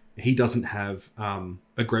he doesn't have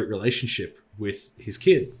a great relationship with his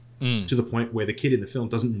kid, to the point where the kid in the film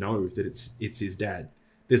doesn't know that it's his dad.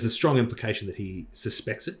 There's a strong implication that he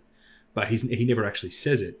suspects it, but he never actually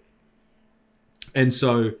says it. And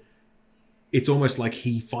so it's almost like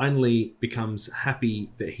he finally becomes happy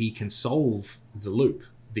that he can solve the loop,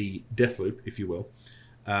 the death loop, if you will,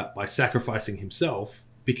 by sacrificing himself,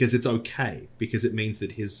 because it's okay, because it means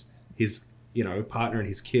that his partner and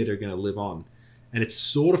his kid are going to live on. And it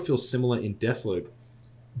sort of feels similar in Deathloop,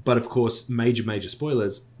 but of course, major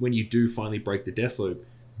spoilers, when you do finally break the death loop,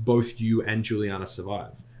 both you and Juliana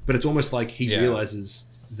survive. But it's almost like he realizes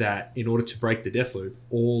that in order to break the death loop,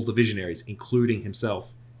 all the visionaries, including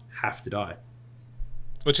himself, have to die.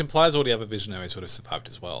 Which implies all the other visionaries would have survived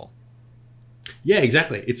as well. Yeah,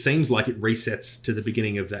 exactly. It seems like it resets to the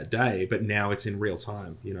beginning of that day, but now it's in real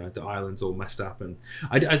time. The island's all messed up, and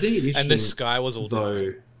I think it's interesting. And the sky was all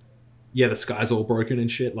different. Yeah, the sky's all broken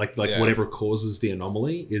and shit. Like whatever causes the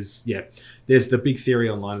anomaly is, There's the big theory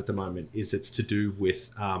online at the moment is it's to do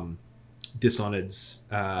with Dishonored's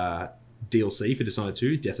DLC for Dishonored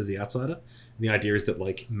 2, Death of the Outsider. And the idea is that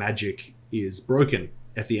like magic is broken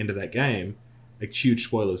at the end of that game. Like huge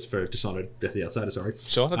spoilers for Dishonored, Death of the Outsider, sorry.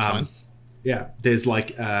 Sure, that's fine. Yeah, there's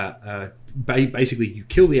like basically you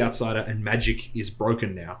kill the outsider and magic is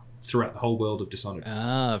broken now, throughout the whole world of Dishonored.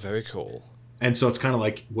 Ah, very cool. And so it's kind of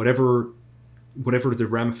like whatever the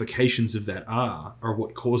ramifications of that are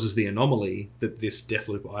what causes the anomaly that this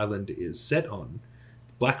Deathloop island is set on,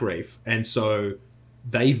 Blackreef. And so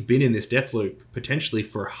they've been in this Deathloop potentially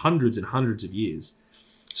for hundreds and hundreds of years.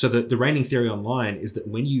 So the reigning theory online is that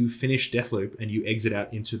when you finish Deathloop and you exit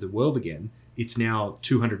out into the world again, it's now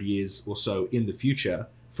 200 years or so in the future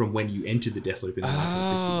from when you entered the Deathloop in the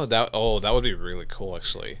 1960s. That would be really cool,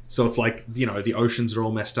 actually. So it's like, you know, the oceans are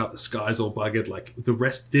all messed up, the sky's all buggered. Like,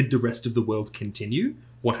 did the rest of the world continue?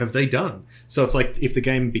 What have they done? So it's like if the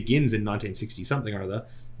game begins in 1960 something or other,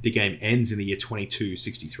 the game ends in the year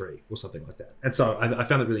 2263 or something like that. And so I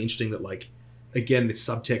found it really interesting that, like, again, this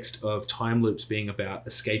subtext of time loops being about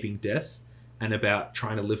escaping death and about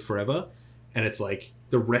trying to live forever. And it's like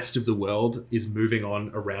the rest of the world is moving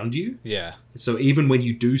on around you. Yeah. So even when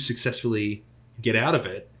you do successfully get out of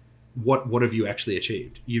it, what have you actually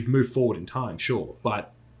achieved? You've moved forward in time, sure,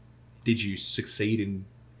 but did you succeed in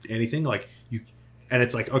anything? And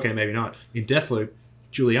it's like, okay, maybe not. In Deathloop,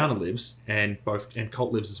 Juliana lives and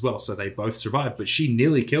Colt lives as well, so they both survive, but she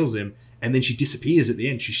nearly kills him and then she disappears at the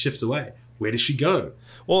end. She shifts away. Where does she go?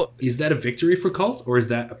 Well, is that a victory for Colt, or is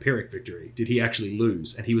that a Pyrrhic victory? Did he actually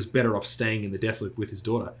lose and he was better off staying in the Deathloop with his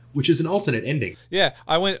daughter, which is an alternate ending? Yeah,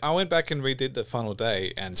 I went back and redid the final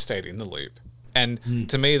day and stayed in the loop. And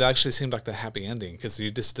to me, that actually seemed like the happy ending, because you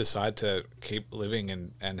just decide to keep living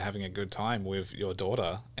and having a good time with your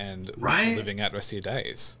daughter and living out the rest of your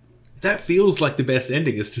days. That feels like the best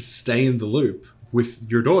ending, is to stay in the loop with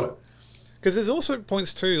your daughter. Because there's also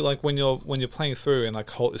points too, like when you're playing through and like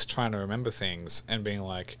Holt is trying to remember things and being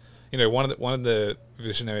like, you know, one of the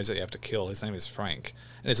visionaries that you have to kill, his name is Frank,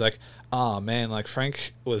 and it's like, oh man, like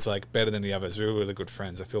Frank was like better than the others. We were really good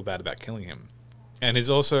friends. I feel bad about killing him. And he's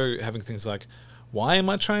also having things like, why am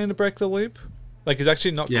I trying to break the loop? Like, he's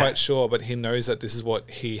actually not quite sure, but he knows that this is what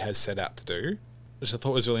he has set out to do, which I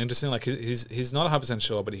thought was really interesting. Like, he's not 100%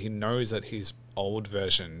 sure, but he knows that his old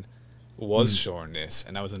version was sure in this,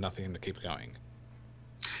 and that was enough for him to keep going.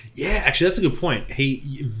 Yeah, actually, that's a good point.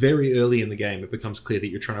 He very early in the game, it becomes clear that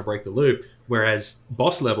you're trying to break the loop, whereas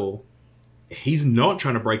boss level, he's not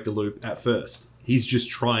trying to break the loop at first. He's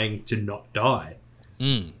just trying to not die.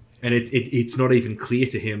 And it's not even clear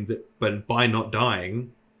to him that, but by not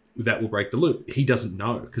dying, that will break the loop. He doesn't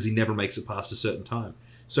know, because he never makes it past a certain time.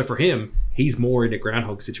 So for him, he's more in a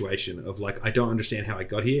groundhog situation of like, I don't understand how I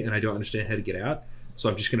got here, and I don't understand how to get out, so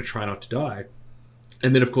I'm just going to try not to die.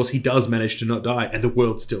 And then, of course, he does manage to not die, and the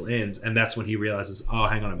world still ends, and that's when he realizes, oh,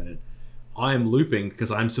 hang on a minute. I'm looping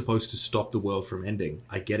because I'm supposed to stop the world from ending.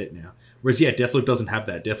 I get it now. Whereas, yeah, Deathloop doesn't have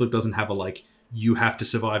that. Deathloop doesn't have a, like, you have to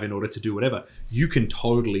survive in order to do whatever. You can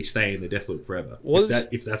totally stay in the Deathloop forever.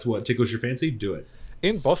 If that's what tickles your fancy, do it.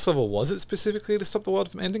 In boss level, was it specifically to stop the world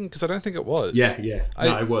from ending? Because I don't think it was. Yeah.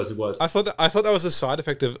 No, it was. I thought that was a side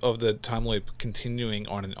effect of the time loop continuing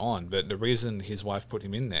on and on, but the reason his wife put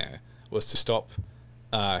him in there was to stop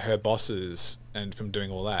her bosses and from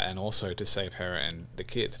doing all that, and also to save her and the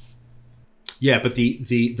kid. Yeah, but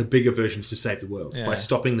the bigger version is to save the world. Yeah. By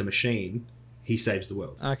stopping the machine, he saves the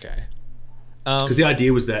world. Okay. Because the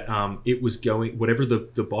idea was that it was going, whatever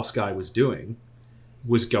the boss guy was doing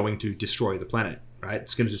was going to destroy the planet, right?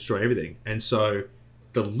 It's going to destroy everything. And so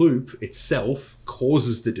the loop itself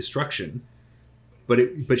causes the destruction,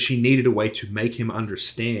 but she needed a way to make him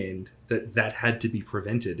understand that had to be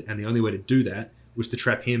prevented. And the only way to do that was to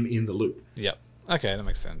trap him in the loop. Yep. Okay, that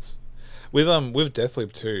makes sense. With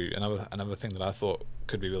Deathloop 2, another thing that I thought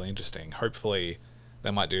could be really interesting, hopefully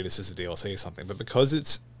they might do this as a DLC or something, but because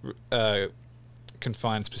it's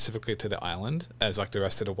confined specifically to the island, as like the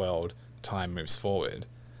rest of the world time moves forward,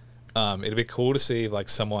 it'd be cool to see like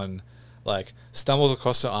someone like stumbles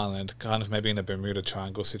across the island, kind of maybe in a Bermuda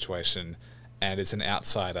Triangle situation, and it's an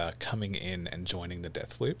outsider coming in and joining the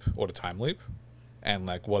death loop or the time loop, and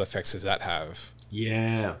like what effects does that have?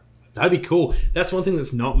 Yeah, that'd be cool. That's one thing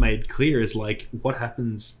that's not made clear, is like, what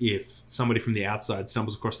happens if somebody from the outside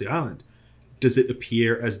stumbles across the island? Does it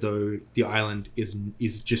appear as though the island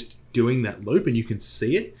is just doing that loop and you can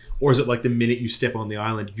see it? Or is it like the minute you step on the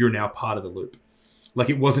island, you're now part of the loop? Like,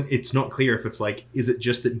 it's not clear if it's like, is it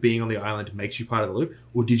just that being on the island makes you part of the loop?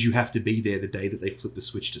 Or did you have to be there the day that they flip the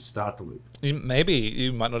switch to start the loop? Maybe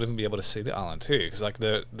you might not even be able to see the island too, because like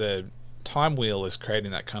the time wheel is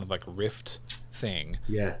creating that kind of like rift thing.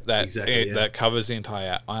 Yeah, that exactly. That covers the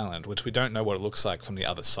entire island, which we don't know what it looks like from the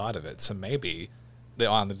other side of it. So maybe the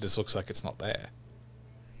island just looks like it's not there.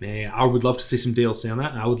 Yeah, I would love to see some DLC on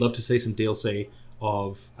that, and I would love to see some DLC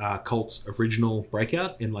of Colt's original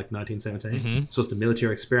breakout in like 1917. So it's the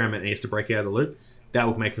military experiment, and he has to break out of the loop. that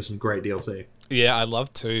would make for some great DLC. Yeah, I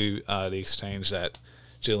love too the exchange that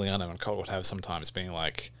Juliano and Colt would have sometimes, being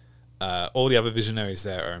like, all the other visionaries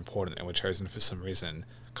there are important and were chosen for some reason.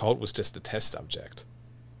 Colt was just the test subject.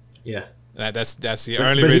 Yeah. That's the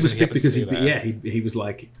only reason he was he picked because he he was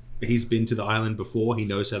like, he's been to the island before, he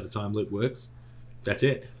knows how the time loop works. That's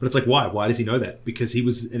it. But it's like, why? Why does he know that? Because he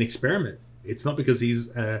was an experiment. It's not because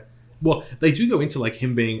he's well, they do go into like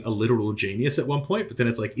him being a literal genius at one point, but then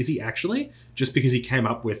it's like, is he actually? Just because he came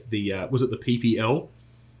up with the was it the PPL?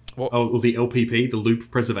 Or the LPP, the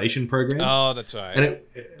Loop Preservation Program. Oh, that's right.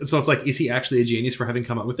 And so it's like, is he actually a genius for having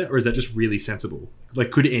come up with that, or is that just really sensible?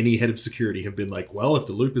 Like, could any head of security have been like, well, if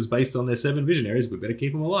the loop is based on their 7 visionaries, we better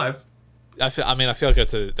keep them alive? I feel like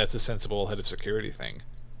that's a sensible head of security thing.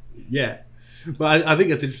 Yeah, but I think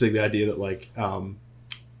it's interesting, the idea that like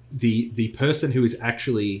the person who is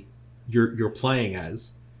actually you're playing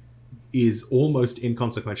as is almost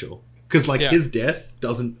inconsequential. Because like his death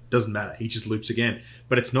doesn't matter. He just loops again.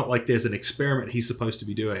 But it's not like there's an experiment he's supposed to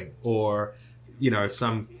be doing, or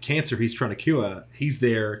some cancer he's trying to cure. He's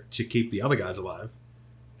there to keep the other guys alive.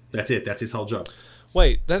 That's it. That's his whole job.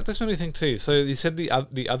 Wait, that's made me think too. So you said the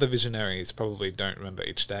other visionaries probably don't remember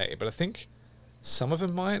each day, but I think some of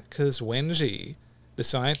them might, because Wenji, the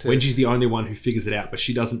scientist, Wenji's the only one who figures it out, but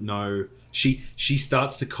she doesn't know. She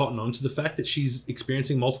starts to cotton on to the fact that she's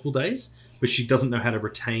experiencing multiple days, but she doesn't know how to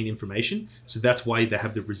retain information. So that's why they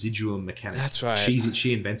have the residuum mechanic. That's right.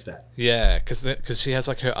 She invents that. Yeah, because she has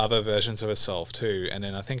like her other versions of herself too, and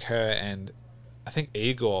then I think her and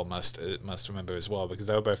Igor must remember as well, because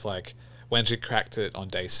they were both like, when she cracked it on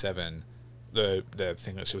day 7, the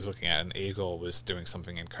thing that she was looking at, and Igor was doing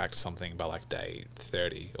something and cracked something by like day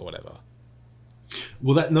 30 or whatever.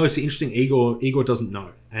 Well, it's interesting. Igor doesn't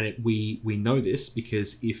know, and we know this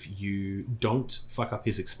because if you don't fuck up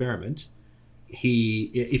his experiment,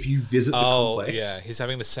 if you visit the complex, he's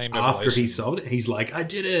having the same after he solved it. He's like, I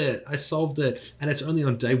did it, I solved it, and it's only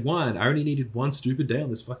on day 1. I only needed one stupid day on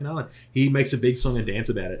this fucking island. He makes a big song and dance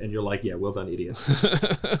about it, and you're like, yeah, well done, idiot.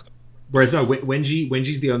 Whereas no,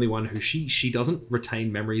 Wenji's the only one who she doesn't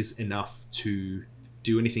retain memories enough to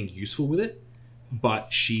do anything useful with it,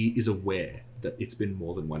 but she is aware that it's been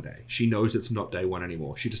more than one day. She knows it's not day 1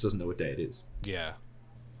 anymore. She just doesn't know what day it is. Yeah.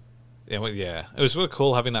 Yeah, well, yeah. It was really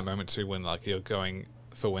cool having that moment too when like you're going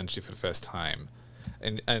for Wenji for the first time.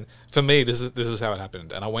 And for me, this is how it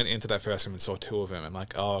happened. And I went into that first room and saw 2 of them. I'm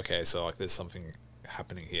like, oh, okay, so like there's something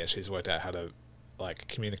happening here. She's worked out how to like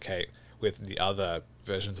communicate with the other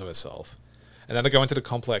versions of herself. And then I go into the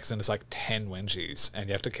complex and it's like 10 Wenjis and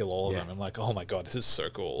you have to kill all of them. I'm like, oh my god, this is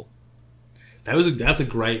so cool. That's a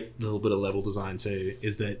great little bit of level design too,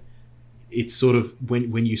 is that it's sort of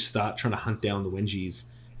when you start trying to hunt down the Wenjis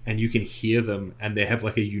and you can hear them and they have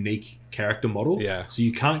like a unique character model. Yeah. So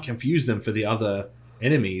you can't confuse them for the other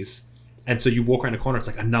enemies. And so you walk around a corner, it's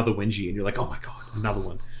like another Wenji and you're like, oh my god, another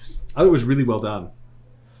one. I thought it was really well done.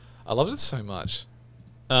 I loved it so much.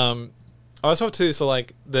 I also too, so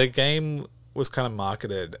like the game was kind of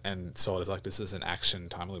marketed and sold as like this is an action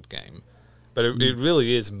time loop game. But it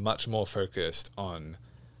really is much more focused on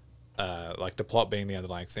like the plot being the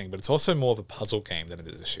underlying thing, but it's also more of a puzzle game than it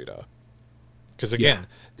is a shooter. Because again,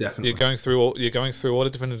 definitely. you're going through all the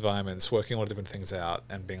different environments, working all the different things out,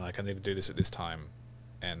 and being like, I need to do this at this time,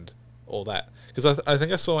 and all that. Because I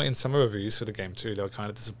think I saw in some reviews for the game too, they were kind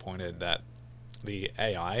of disappointed that the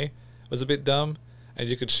AI was a bit dumb, and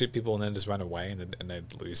you could shoot people and then just run away and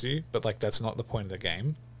they'd lose you. But like that's not the point of the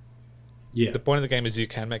game. Yeah. The point of the game is you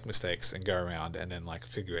can make mistakes and go around and then like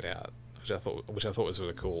figure it out, which I thought was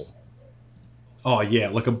really cool. Oh yeah,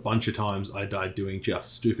 like a bunch of times I died doing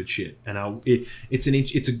just stupid shit, and it's an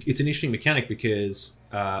interesting mechanic because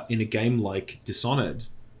in a game like Dishonored,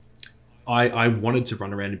 I wanted to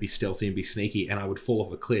run around and be stealthy and be sneaky, and I would fall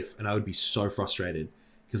off a cliff, and I would be so frustrated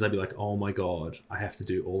because I'd be like, oh my god, I have to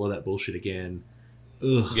do all of that bullshit again.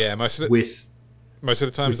 Ugh. Yeah, most of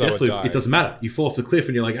the times with I would die. It doesn't matter. You fall off the cliff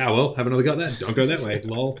and you're like, oh well, have another go at that. Don't go that way.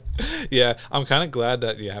 Lol. Yeah, I'm kind of glad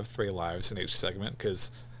that you have 3 lives in each segment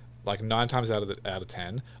because, like 9 times out of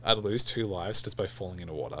 10, I'd lose 2 lives just by falling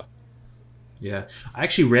into water. Yeah, I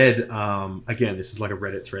actually read. Again, this is like a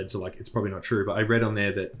Reddit thread, so like it's probably not true, but I read on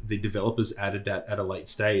there that the developers added that at a late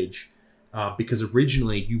stage because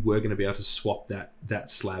originally you were going to be able to swap that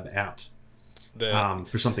slab out.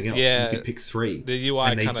 For something else. Yeah, you could pick 3. The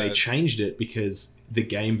UI and they changed it because the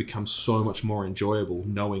game becomes so much more enjoyable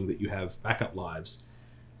knowing that you have backup lives.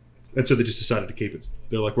 And so they just decided to keep it.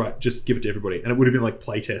 They're like, right, just give it to everybody. And it would have been like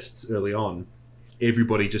playtests early on.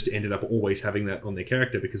 Everybody just ended up always having that on their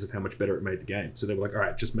character because of how much better it made the game. So they were like, all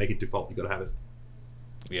right, just make it default. You got to have it.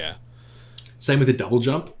 Yeah. Same with the double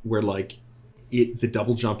jump, where like the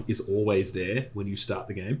double jump is always there when you start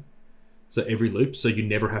the game. So every loop, so you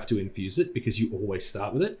never have to infuse it because you always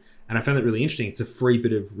start with it. And I found that really interesting. It's a free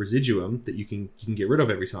bit of residuum that you can get rid of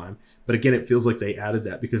every time. But again, it feels like they added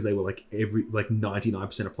that because they were like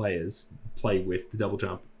 99% of players play with the double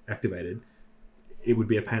jump activated. It would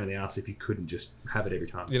be a pain in the ass if you couldn't just have it every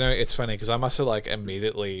time. You know, it's funny because I must have like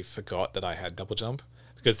immediately forgot that I had double jump.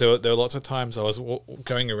 Because there were lots of times I was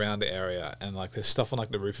going around the area and like there's stuff on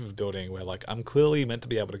like the roof of a building where like I'm clearly meant to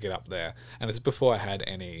be able to get up there, and it's before I had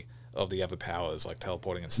any of the other powers like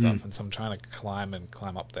teleporting and stuff, and so I'm trying to climb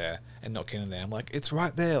up there and not get in there. I'm like, it's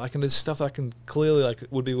right there, like, and there's stuff that I can clearly like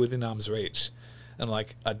would be within arm's reach, and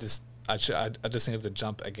like I just needed to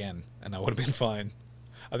jump again and I would have been fine.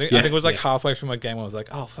 I think it was like halfway through my game I was like,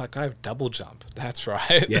 oh fuck, I have double jump. That's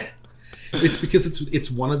right. Yeah. It's because it's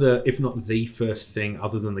one of the, if not the first thing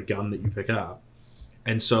other than the gun that you pick up.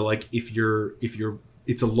 And so like if you're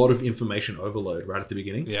it's a lot of information overload right at the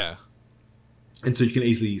beginning. Yeah. And so you can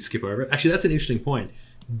easily skip over it. Actually, that's an interesting point.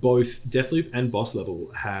 Both Deathloop and Boss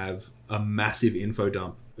Level have a massive info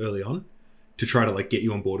dump early on to try to like get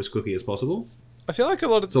you on board as quickly as possible. I feel like a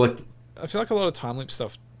lot of time loop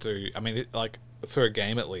stuff do. I mean, like for a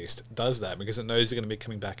game at least does that because it knows you're going to be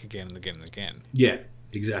coming back again and again and again. Yeah,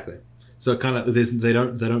 exactly. So kind of they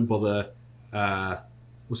don't bother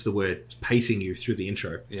what's the word, pacing you through the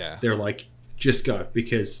intro. Yeah. They're like, just go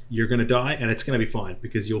because you're going to die and it's going to be fine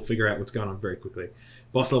because you'll figure out what's going on very quickly.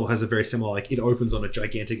 Boss Level has a very similar, like it opens on a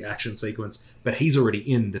gigantic action sequence, but he's already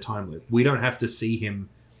in the time loop. We don't have to see him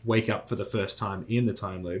wake up for the first time in the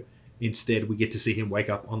time loop. Instead, we get to see him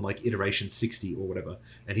wake up on like iteration 60 or whatever,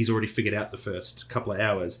 and he's already figured out the first couple of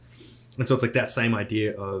hours. And so it's like that same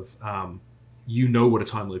idea of, you know what a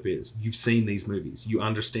time loop is. You've seen these movies. You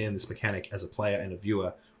understand this mechanic as a player and a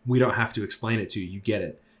viewer. We don't have to explain it to you. You get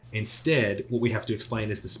it. Instead, what we have to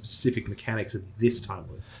explain is the specific mechanics of this time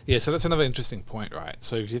loop. Yeah, so that's another interesting point, right?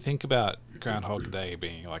 So if you think about Groundhog Day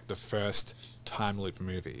being like the first time loop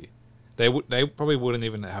movie, they probably wouldn't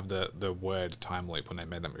even have the word time loop when they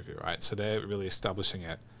made that movie, right? So they're really establishing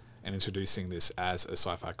it and introducing this as a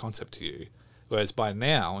sci-fi concept to you. Whereas by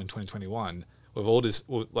now, in 2021, with all this,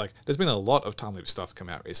 like, there's been a lot of time loop stuff come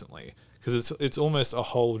out recently because it's almost a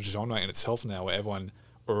whole genre in itself now where everyone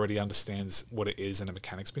already understands what it is and the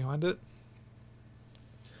mechanics behind it.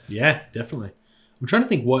 Yeah, definitely. I'm trying to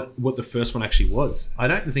think what the first one actually was. I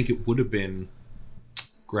don't think it would have been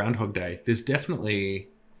Groundhog Day. There's got to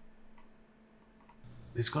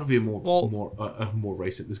be a more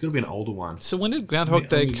recent. There's got to be an older one. So when did Groundhog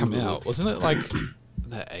Day come out? Wasn't it like the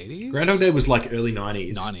 80s? Groundhog Day was like early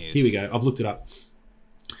 90s. Here we go. I've looked it up.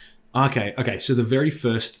 Okay. So the very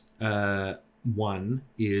first one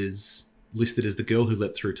is listed as The Girl Who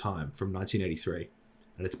Leapt Through Time from 1983.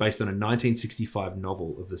 And it's based on a 1965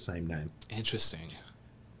 novel of the same name. Interesting.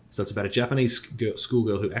 So it's about a Japanese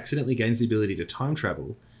schoolgirl who accidentally gains the ability to time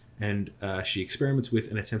travel, and she experiments with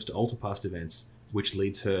and attempts to alter past events, which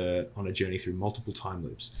leads her on a journey through multiple time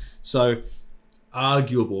loops. So,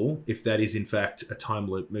 arguable if that is in fact a time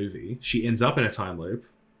loop movie. She ends up in a time loop,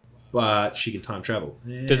 but she can time travel.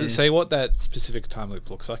 Does it say what that specific time loop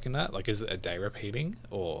looks like in that? Like, is it a day repeating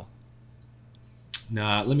or?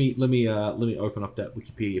 Nah, let me open up that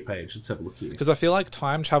Wikipedia page. Let's have a look here. Because I feel like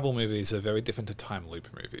time travel movies are very different to time loop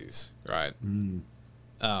movies, right?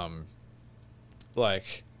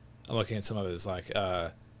 Like, I'm looking at some others, like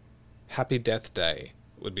Happy Death Day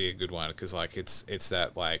would be a good one because like it's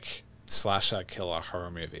that like slasher killer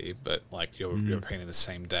horror movie, but like you're repeating the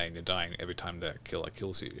same day and you're dying every time the killer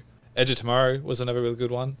kills you. Edge of Tomorrow was another really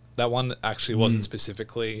good one. That one actually wasn't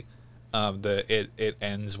specifically. It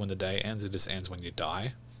ends when the day ends. It just ends when you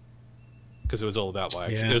die, because it was all about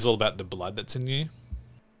it was all about the blood that's in you.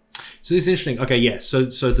 So this is interesting. Okay, yeah. So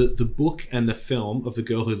the book and the film of The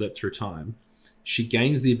Girl Who Leapt Through Time, she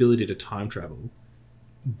gains the ability to time travel,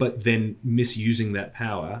 but then misusing that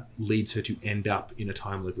power leads her to end up in a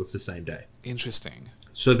time loop of the same day. Interesting.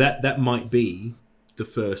 So that might be the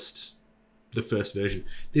first version.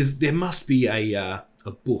 There must be a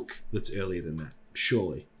book that's earlier than that,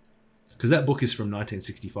 surely. Because that book is from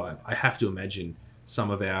 1965. I have to imagine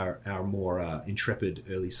some of our more intrepid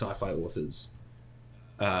early sci-fi authors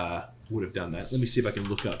would have done that. Let me see if I can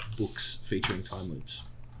look up books featuring time loops.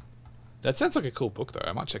 That sounds like a cool book, though.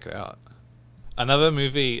 I might check it out. Another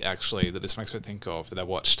movie, actually, that this makes me think of that I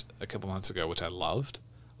watched a couple months ago, which I loved,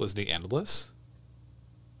 was The Endless.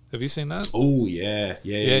 Have you seen that? Oh yeah.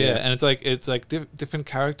 And it's like different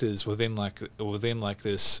characters within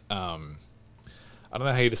this. I don't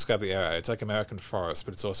know how you describe the area. It's like American forest,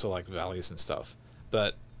 but it's also like valleys and stuff.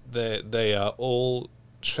 But they are all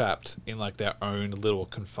trapped in like their own little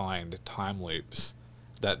confined time loops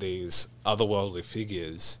that these otherworldly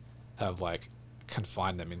figures have like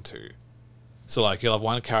confined them into. So like you'll have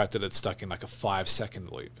one character that's stuck in like a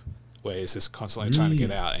 5-second loop where he's just constantly trying to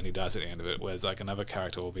get out, and he dies at the end of it, whereas like another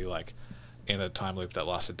character will be like in a time loop that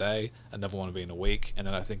lasts a day, another one will be in a week, and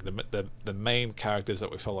then I think the main characters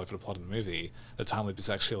that we follow for the plot of the movie, the time loop is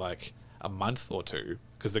actually like a month or two,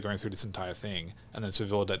 because they're going through this entire thing, and then it's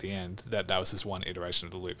revealed at the end that was this one iteration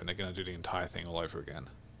of the loop, and they're going to do the entire thing all over again.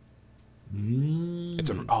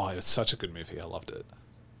 It's such a good movie. I loved it.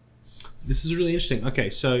 This is really interesting. Okay,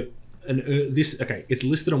 so it's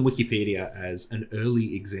listed on Wikipedia as an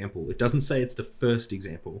early example. It doesn't say it's the first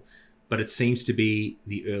example, but it seems to be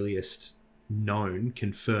the earliest known,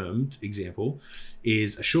 confirmed example,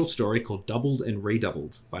 is a short story called Doubled and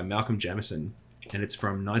Redoubled by Malcolm Jamison, and it's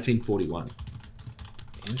from 1941.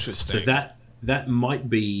 Interesting. So that might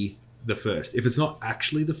be the first. If it's not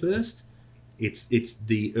actually the first, it's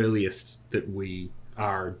the earliest that we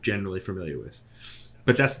are generally familiar with.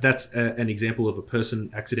 But that's an example of a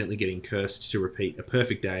person accidentally getting cursed to repeat a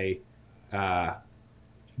perfect day,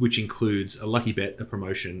 which includes a lucky bet, a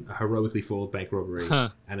promotion, a heroically foiled bank robbery,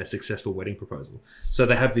 and a successful wedding proposal. So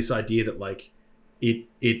they have this idea that like it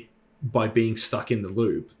by being stuck in the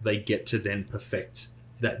loop, they get to then perfect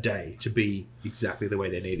that day to be exactly the way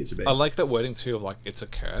they need it to be. I like that wording too of like, it's a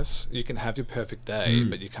curse. You can have your perfect day,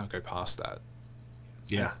 but you can't go past that.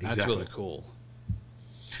 Yeah, That's exactly. really cool.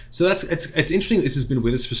 So it's interesting that this has been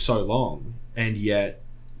with us for so long, and yet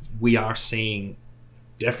we are seeing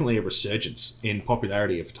definitely a resurgence in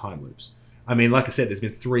popularity of time loops. I mean, like I said, there's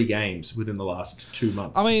been 3 games within the last 2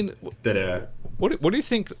 months. I mean, that are. What do you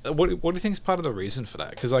think? What do you think is part of the reason for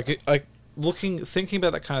that? Because thinking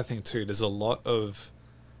about that kind of thing too. There's a lot of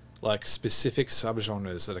like specific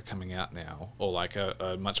subgenres that are coming out now, or like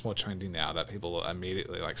are much more trendy now, that people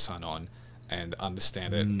immediately like sign on and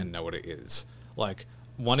understand it and know what it is. Like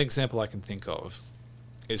one example I can think of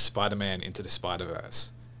is Spider-Man Into the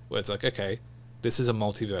Spider-Verse, where it's like, okay, this is a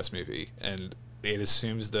multiverse movie, and it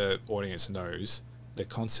assumes the audience knows the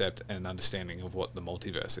concept and understanding of what the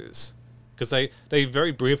multiverse is. Because they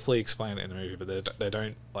very briefly explain it in the movie, but they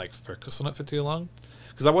don't like focus on it for too long.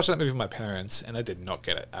 Because I watched that movie with my parents, and I did not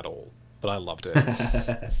get it at all, but I loved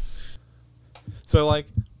it. So like,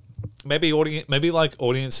 maybe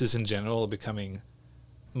audiences in general are becoming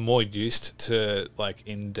more used to like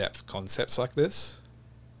in-depth concepts like this.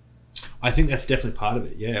 I think that's definitely part of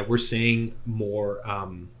it. Yeah, we're seeing more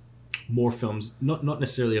films, not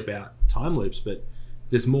necessarily about time loops, but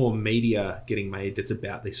there's more media getting made that's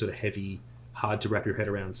about these sort of heavy, hard to wrap your head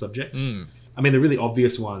around subjects. I mean, the really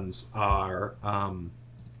obvious ones are,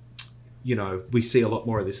 we see a lot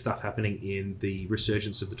more of this stuff happening in the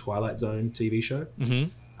resurgence of the Twilight Zone TV show.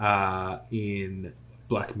 In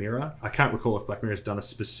Black Mirror. I can't recall if Black Mirror has done a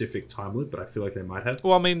specific time loop, but I feel like they might have.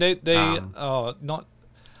 Well, I mean, they not.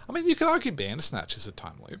 I mean, you could argue Bandersnatch is a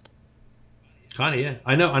time loop. Kind of, yeah.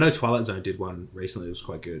 I know Twilight Zone did one recently. It was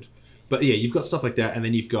quite good. But yeah, you've got stuff like that, and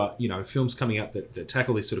then you've got, films coming up that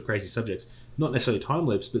tackle these sort of crazy subjects. Not necessarily time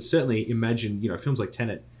loops, but certainly imagine, films like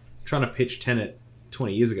Tenet. Trying to pitch Tenet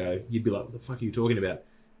 20 years ago, you'd be like, what the fuck are you talking about?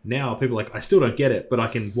 Now, people are like, I still don't get it, but I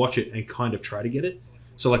can watch it and kind of try to get it.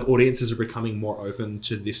 So like audiences are becoming more open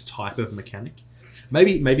to this type of mechanic.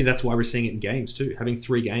 Maybe that's why we're seeing it in games too. Having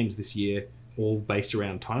 3 games this year, all based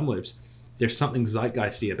around time loops, there's something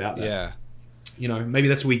zeitgeisty about that. Yeah. Maybe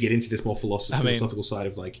that's where we get into this more philosophical side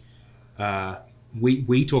of like,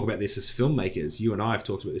 we talk about this as filmmakers. You and I have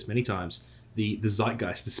talked about this many times. The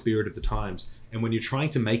zeitgeist, the spirit of the times. And when you're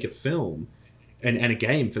trying to make a film, and a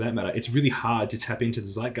game for that matter, it's really hard to tap into the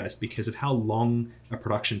zeitgeist because of how long a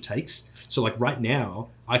production takes. So like right now,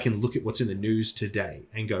 I can look at what's in the news today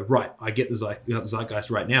and go, right, I get the zeitgeist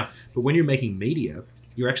right now. But when you're making media,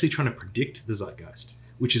 you're actually trying to predict the zeitgeist,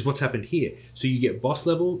 which is what's happened here. So you get Boss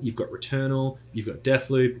Level, you've got Returnal, you've got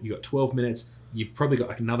Deathloop, you've got 12 Minutes, you've probably got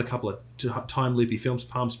like another couple of time loopy films,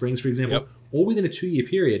 Palm Springs, for example, all within a 2-year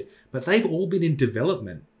period, but they've all been in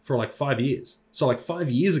development for like 5 years. So like 5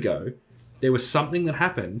 years ago, there was something that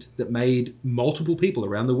happened that made multiple people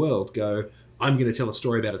around the world go, I'm going to tell a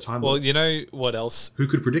story about a time loop. Well, you know what else? Who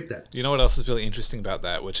could predict that? You know what else is really interesting about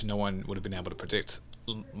that, which no one would have been able to predict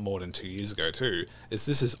more than 2 years ago too, is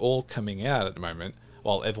this is all coming out at the moment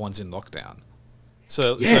while everyone's in lockdown.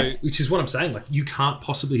 So which is what I'm saying. Like, you can't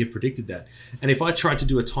possibly have predicted that. And if I tried to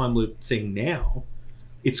do a time loop thing now,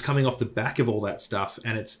 it's coming off the back of all that stuff,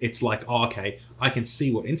 and it's like, oh, okay, I can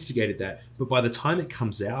see what instigated that. But by the time it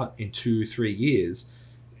comes out in 2-3 years,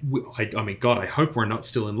 I mean, God, I hope we're not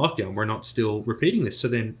still in lockdown. We're not still repeating this. So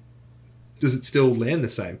then, does it still land the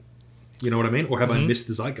same? You know what I mean? Or have I missed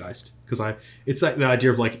the zeitgeist? Because it's like the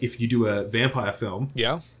idea of like if you do a vampire film.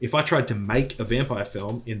 Yeah. If I tried to make a vampire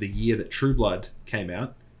film in the year that True Blood came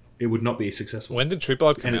out, it would not be successful. When did True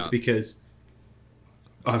Blood come out? And it's because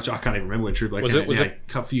I can't even remember when True Blood Was came it- out. was Now,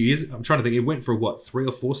 it- a few years. I'm trying to think. It went for what, 3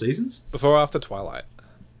 or 4 seasons? Before or after Twilight?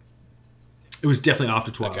 It was definitely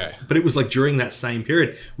after Twilight. Okay. But it was like during that same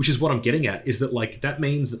period, which is what I'm getting at, is that like that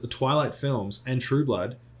means that the Twilight films and True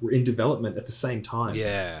Blood were in development at the same time.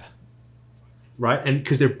 Yeah. Right? And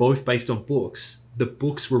because they're both based on books, the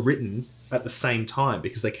books were written at the same time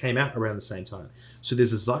because they came out around the same time. So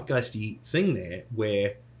there's a zeitgeisty thing there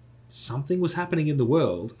where something was happening in the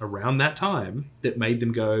world around that time that made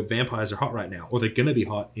them go, vampires are hot right now, or they're going to be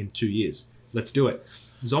hot in 2 years. Let's do it.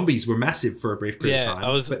 Zombies were massive for a brief period of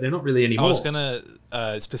time, but they're not really anymore. I was going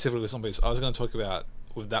to, specifically with zombies, I was going to talk about,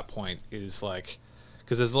 with that point, is like,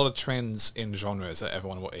 because there's a lot of trends in genres that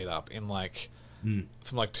everyone will eat up. In like,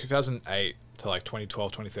 from like 2008 to like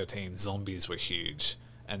 2012, 2013, zombies were huge.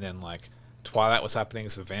 And then like Twilight was happening,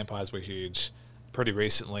 so vampires were huge. Pretty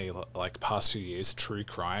recently, like past 2 years, true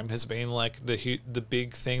crime has been like the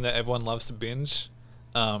big thing that everyone loves to binge.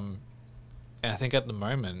 And I think at the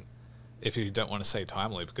moment, if you don't want to say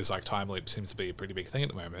time loop, because like time loop seems to be a pretty big thing at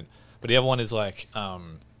the moment, but the other one is like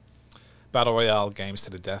battle royale games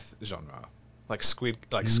to the death genre, like Squid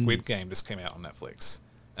Game just came out on Netflix,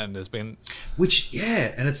 and there's been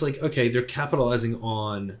and it's like, okay, they're capitalizing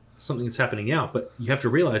on something that's happening now, but you have to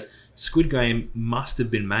realize Squid Game must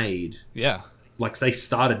have been made. Yeah. Like they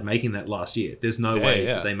started making that last year. There's no way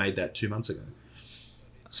that they made that 2 months ago.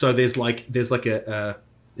 So there's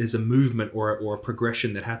a movement or a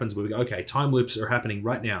progression that happens where we go, okay, time loops are happening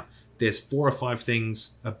right now. There's 4 or 5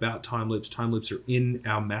 things about time loops. Time loops are in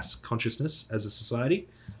our mass consciousness as a society.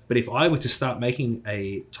 But if I were to start making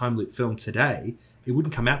a time loop film today, it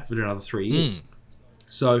wouldn't come out for another 3 years.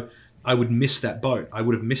 So I would miss that boat. I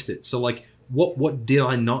would have missed it. So like, what did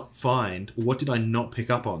I not find? Or what did I not pick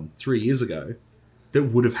up on 3 years ago that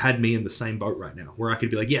would have had me in the same boat right now, where I could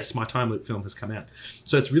be like, yes, my time loop film has come out.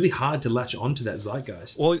 So it's really hard to latch onto that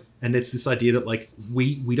zeitgeist. Well, and it's this idea that like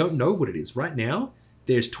we don't know what it is. Right now,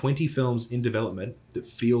 there's 20 films in development that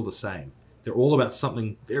feel the same. They're all about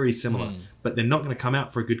something very similar, but they're not going to come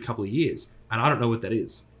out for a good couple of years. And I don't know what that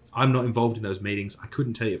is. I'm not involved in those meetings. I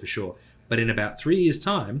couldn't tell you for sure. But in about 3 years'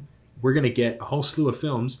 time, we're going to get a whole slew of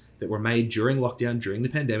films that were made during lockdown, during the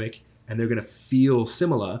pandemic, and they're going to feel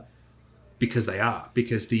similar because they are.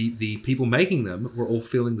 Because the people making them were all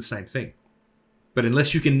feeling the same thing. But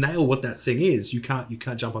unless you can nail what that thing is, you can't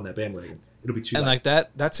jump on that bandwagon. It'll be too late. And like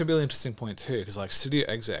that's a really interesting point too, because like studio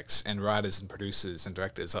execs and writers and producers and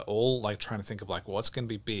directors are all like trying to think of like what's going to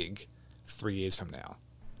be big 3 years from now.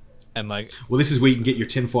 And like, well, this is where you can get your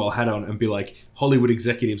tinfoil hat on and be like, Hollywood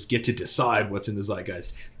executives get to decide what's in the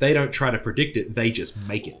zeitgeist. They don't try to predict it; they just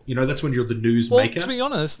make it. You know, that's when you're the news maker. Well, to be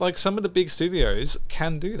honest, like some of the big studios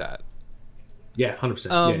can do that. Yeah,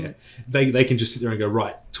 100%. Yeah. They can just sit there and go,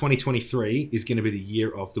 right, 2023 is going to be the year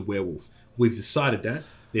of the werewolf. We've decided that.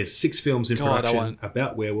 There's 6 films in production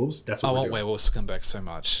about werewolves. That's what I we're want doing. werewolves to come back so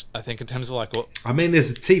much. I think in terms of like what I mean, there's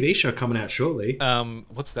a TV show coming out shortly.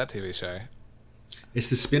 What's that TV show? It's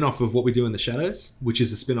the spin-off of What We Do in the Shadows, which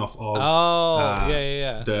is a spin-off of...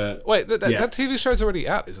 yeah. That TV show's already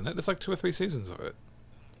out, isn't it? There's like 2 or 3 seasons of it.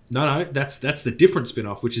 No, that's the different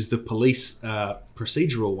spin-off, which is the police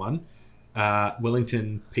procedural one.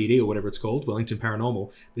 Wellington PD or whatever it's called, Wellington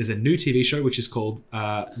Paranormal. There's a new TV show which is called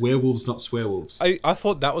Werewolves Not Swearwolves. I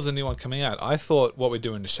thought that was a new one coming out. I thought What We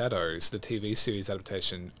Do in the Shadows, the TV series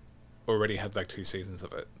adaptation, already had like 2 seasons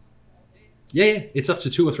of it. Yeah, it's up to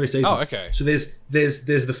 2 or 3 seasons. Oh, okay. So there's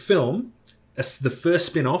the film. The first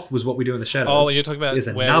spin-off was What We Do in the Shadows. Oh, you're talking about there's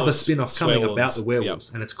another spin-off coming about the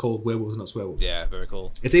werewolves, and it's called Werewolves Not Swearwolves. Yeah, very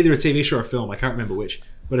cool. It's either a TV show or a film. I can't remember which,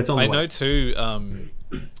 but it's on the way. I know too,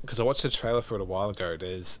 because I watched the trailer for it a while ago.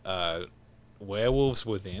 There's Werewolves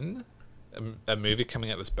Within, a movie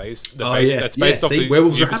coming out that's based off the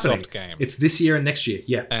werewolves Ubisoft game. It's this year and next year.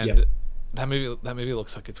 Yeah, and that movie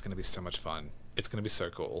looks like it's going to be so much fun. It's going to be so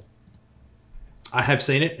cool. I have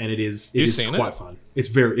seen it, and it is quite fun. It's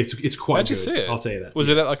quite How'd good. You see it? I'll tell you that. Was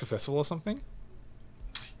it at like a festival or something?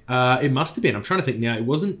 It must have been. I'm trying to think now. It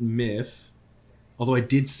wasn't MIF, although I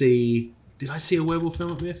did see. Did I see a werewolf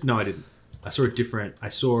film at MIF? No, I didn't. I saw a different. I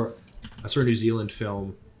saw a New Zealand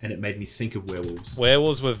film, and it made me think of werewolves.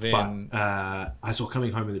 Werewolves Within. But I saw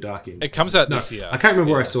Coming Home in the Dark. It comes out this year. I can't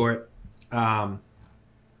remember where I saw it.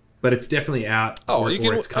 But it's definitely out. Oh, you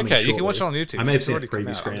can watch it on YouTube. I may have seen it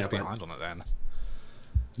previous I'm screen. just behind on it then.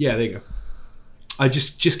 Yeah, there you go. I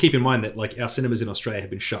just keep in mind that like our cinemas in Australia have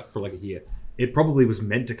been shut for like a year. It probably was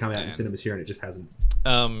meant to come out in cinemas here, and it just hasn't.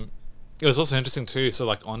 it was also interesting too. So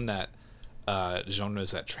like on that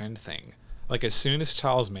genres, that trend thing, like as soon as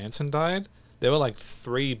Charles Manson died, there were like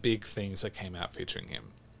 3 big things that came out featuring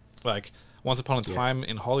him. Like Once Upon a Time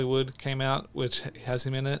in Hollywood came out, which has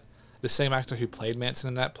him in it. The same actor who played Manson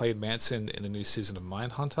in that played Manson in the new season of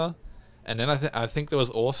Mindhunter. And then I think there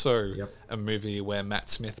was also a movie where Matt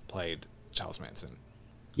Smith played Charles Manson.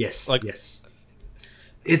 Yes, yes.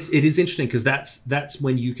 It is interesting because that's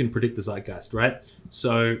when you can predict the zeitgeist, right?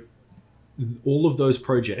 So all of those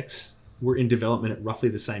projects were in development at roughly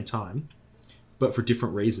the same time, but for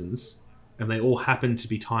different reasons, and they all happen to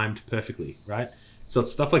be timed perfectly, right? So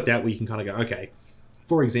it's stuff like that where you can kind of go, okay,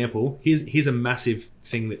 for example, here's a massive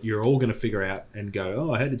thing that you're all going to figure out and go,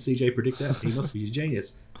 oh, how did CJ predict that? He must be a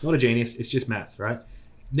genius. Not a genius, it's just math, right?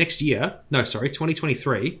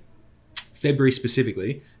 2023, February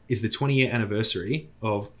specifically, is the 20-year anniversary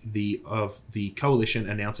of the coalition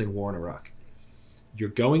announcing war in Iraq. You're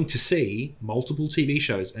going to see multiple TV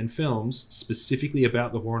shows and films specifically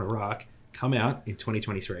about the war in Iraq come out in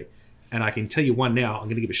 2023. And I can tell you one now, I'm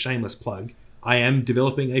going to give a shameless plug. I am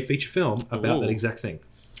developing a feature film about that exact thing.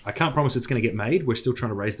 I can't promise it's going to get made. We're still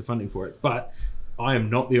trying to raise the funding for it. But I am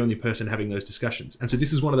not the only person having those discussions. And so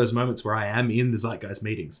this is one of those moments where I am in the Zeitgeist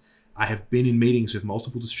meetings. I have been in meetings with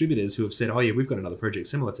multiple distributors who have said, oh yeah, we've got another project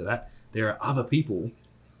similar to that. There are other people.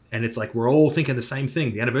 And it's like, we're all thinking the same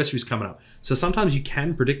thing. The anniversary's coming up. So sometimes you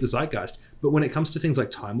can predict the Zeitgeist. But when it comes to things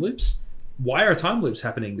like time loops, why are time loops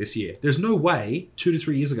happening this year? There's no way 2 to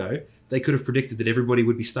 3 years ago they could have predicted that everybody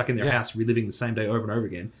would be stuck in their house reliving the same day over and over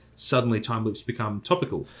again. Suddenly time loops become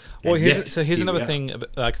topical. Well, here's another thing,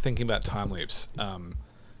 like thinking about time loops.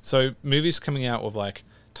 So movies coming out with like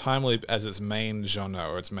time loop as its main genre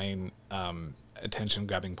or its main attention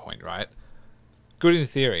grabbing point, right? Good in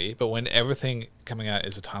theory, but when everything coming out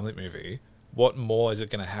is a time loop movie, what more is it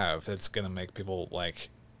going to have that's going to make people like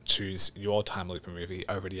choose your time loop movie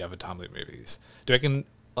over the other time loop movies? Do you reckon,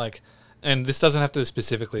 like, and this doesn't have to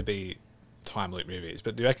specifically be time loop movies,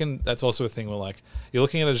 but do you reckon that's also a thing where like you're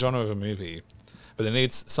looking at a genre of a movie, but it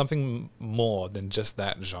needs something more than just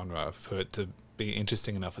that genre for it to be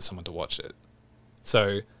interesting enough for someone to watch it?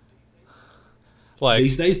 So, like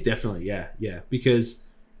these days, definitely, yeah, because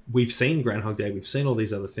we've seen Groundhog Day, we've seen all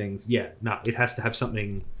these other things. Yeah, no, it has to have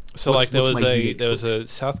something. So, there was a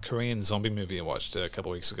South Korean zombie movie I watched a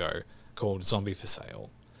couple of weeks ago called Zombie for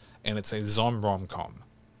Sale, and it's a zombie rom-com,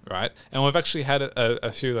 right? And we've actually had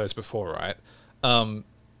a few of those before, right?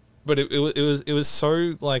 But it was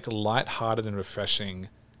so like lighthearted and refreshing,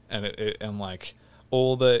 and it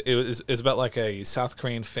was about like a South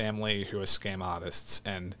Korean family who are scam artists,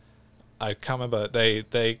 and I can't remember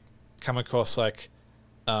they come across like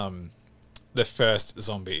the first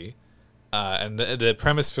zombie. And the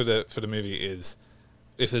premise for the movie is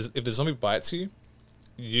if the zombie bites you,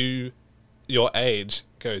 your age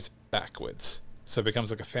goes backwards, so it becomes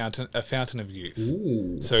like a fountain of youth.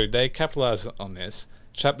 Ooh. So they capitalize on this,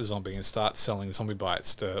 trap the zombie, and start selling zombie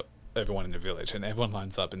bites to everyone in the village, and everyone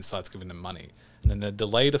lines up and starts giving them money. And then the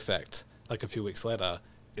delayed effect, like a few weeks later,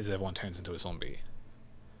 is everyone turns into a zombie.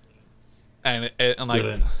 And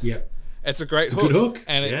it's a great hook. Good hook,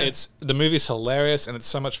 and it's the movie's hilarious, and it's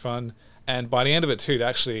so much fun. And by the end of it too, they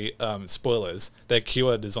actually, spoilers, they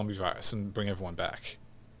cure the zombie virus and bring everyone back.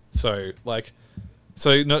 So it's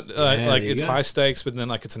high stakes, but then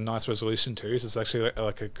like it's a nice resolution too. So it's actually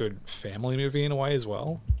like a good family movie in a way as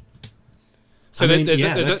well. So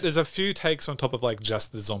there's a few takes on top of like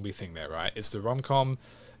just the zombie thing there, right? It's the rom-com,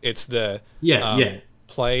 it's the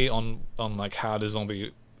play on like how the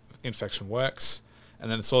zombie infection works,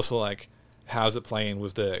 and then it's also like, how's it playing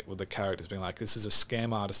with the characters being like, this is a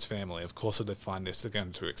scam artist family. Of course, if they find this, they're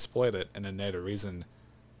going to exploit it, and then there's a reason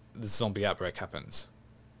the zombie outbreak happens.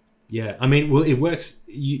 Yeah, I mean, well, it works.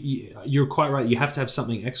 You're quite right. You have to have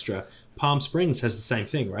something extra. Palm Springs has the same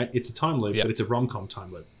thing, right? It's a time loop, but it's a rom-com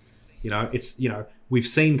time loop. We've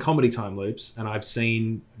seen comedy time loops, and I've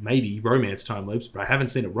seen maybe romance time loops, but I haven't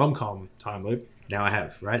seen a rom-com time loop. Now I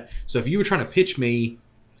have, right? So if you were trying to pitch me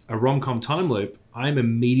a rom-com time loop, I'm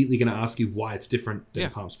immediately going to ask you why it's different than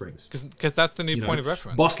Palm Springs. Because that's the new point of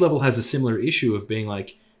reference. Boss Level has a similar issue of being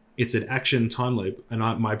like, it's an action time loop, and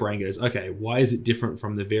my brain goes, okay, why is it different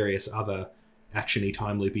from the various other action-y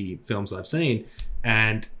time loopy films I've seen?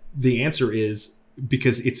 And the answer is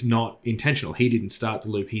because it's not intentional. He didn't start the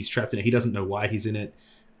loop. He's trapped in it. He doesn't know why he's in it.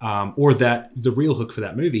 Or that the real hook for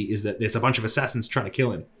that movie is that there's a bunch of assassins trying to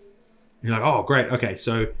kill him. And you're like, oh, great. Okay,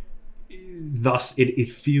 so thus it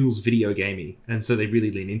feels video gamey, and so they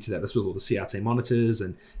really lean into that. That's with all the CRT monitors,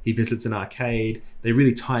 and he visits an arcade. They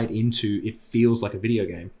really tie it into, it feels like a video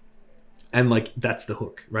game, and like that's the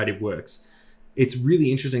hook, right? It works. it's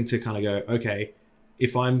really interesting to kind of go, okay,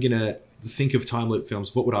 if I'm going to think of time loop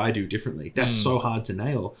films, what would I do differently? That's so hard to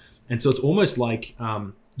nail. And so it's almost like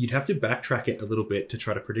you'd have to backtrack it a little bit to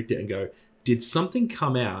try to predict it and go, did something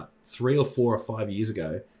come out 3 or 4 or 5 years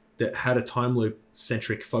ago that had a time loop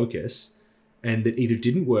centric focus and that either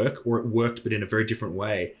didn't work or it worked but in a very different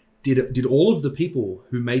way? Did all of the people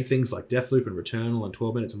who made things like Deathloop and Returnal and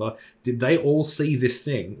 12 Minutes and blah, did they all see this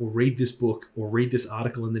thing or read this book or read this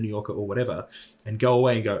article in the New Yorker or whatever and go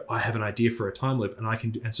away and go, I have an idea for a time loop and I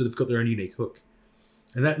can do, and so they've got their own unique hook.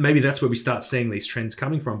 And that maybe that's where we start seeing these trends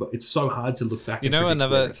coming from, but it's so hard to look back. You know,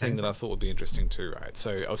 another thing that I thought would be interesting too, right?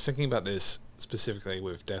 So I was thinking about this specifically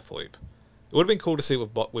with Deathloop. It would have been cool to see it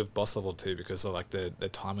with Boss Level too, because of like the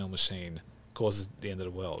time mill machine causes the end of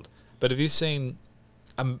the world. But have you seen?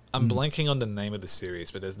 I'm blanking on the name of the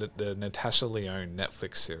series, but there's the Natasha Lyonne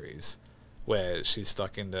Netflix series where she's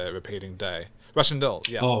stuck in the repeating day. Russian Doll,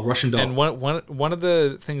 yeah. Oh, Russian Doll. And one of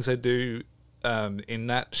the things they do in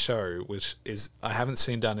that show, which is I haven't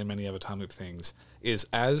seen done in many other time loop things, is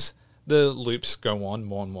as the loops go on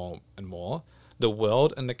more and more and more, the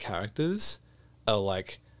world and the characters are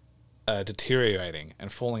like deteriorating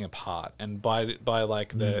and falling apart. And by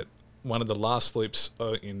like the one of the last loops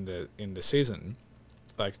in the season,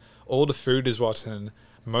 like all the food is rotten.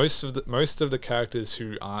 Most of the characters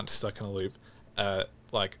who aren't stuck in a loop,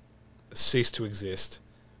 like cease to exist,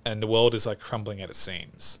 and the world is like crumbling at its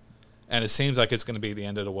seams. And it seems like it's going to be the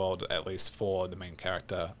end of the world, at least for the main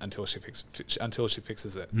character, until she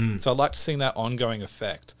fixes it. So I'd like to see that ongoing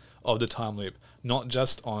effect of the time loop, not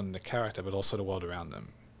just on the character but also the world around them.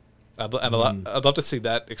 I'd love to see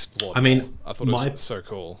that explored. I mean, more. I thought it was so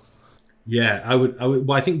cool. Yeah, I would.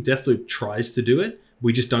 Well, I think Deathloop tries to do it.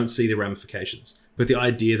 We just don't see the ramifications. But the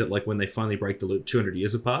idea that like when they finally break the loop, 200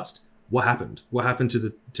 years have passed. What happened? What happened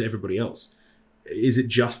to everybody else? Is it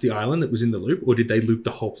just the island that was in the loop, or did they loop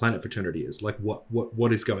the whole planet for 200 years? Like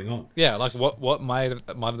what is going on? Yeah, like what might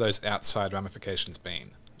have those outside ramifications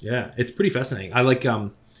been? Yeah, it's pretty fascinating. I like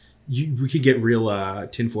we could get real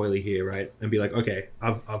tinfoily here, right? And be like, okay,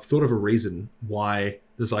 I've thought of a reason why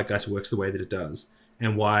the zeitgeist works the way that it does,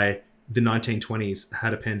 and why the 1920s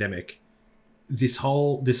had a pandemic. This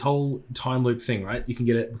whole time loop thing, right? We can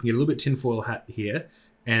get a little bit tinfoil hat here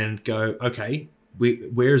and go, okay,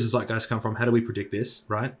 where does the zeitgeist come from? How do we predict this,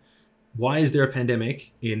 right? Why is there a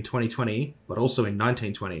pandemic in 2020, but also in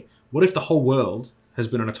 1920? What if the whole world has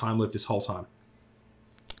been on a time loop this whole time?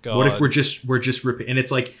 God. What if we're just ripping? And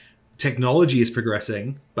it's like technology is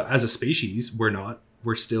progressing, but as a species, we're not.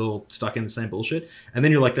 We're still stuck in the same bullshit. And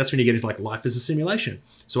then you're like, that's when you get into like life is a simulation.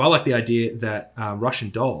 So I like the idea that Russian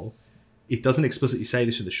Doll, it doesn't explicitly say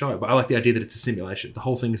this in the show, but I like the idea that it's a simulation. The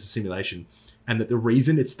whole thing is a simulation. And that the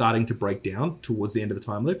reason it's starting to break down towards the end of the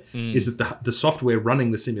time loop is that the software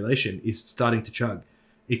running the simulation is starting to chug.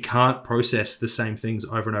 It can't process the same things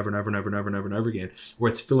over and over and over and over and over and over and over again, or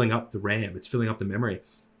it's filling up the RAM, it's filling up the memory.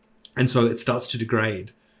 And so it starts to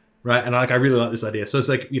degrade, right? And I really like this idea. So it's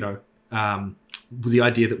like, the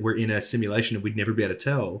idea that we're in a simulation and we'd never be able to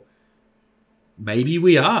tell. Maybe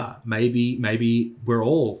we are. Maybe we're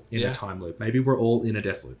all in a time loop. Maybe we're all in a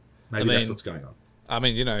death loop. Maybe that's what's going on. I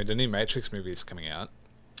mean, the new Matrix movie is coming out.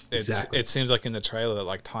 It seems like in the trailer that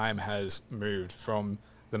like time has moved from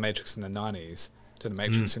the Matrix in the 90s to the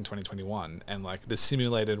Matrix in 2021, and like the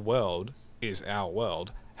simulated world is our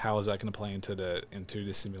world. How is that going to play into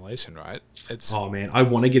the simulation, right? Oh man, I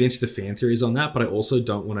want to get into the fan theories on that, but I also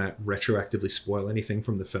don't want to retroactively spoil anything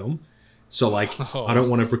from the film. So like, I don't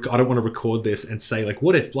want to record this and say like,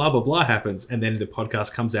 what if blah blah blah happens, and then the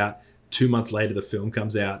podcast comes out 2 months later, the film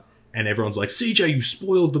comes out, and everyone's like, CJ, you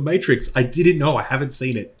spoiled the Matrix. I didn't know. I haven't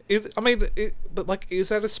seen it. But like, is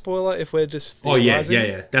that a spoiler if we're just theorizing? Oh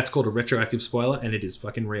yeah. That's called a retroactive spoiler, and it is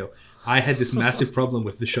fucking real. I had this massive problem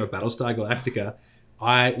with the show Battlestar Galactica.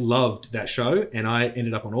 I loved that show, and I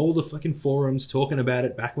ended up on all the fucking forums talking about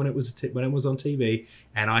it back when it was on TV,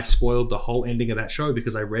 and I spoiled the whole ending of that show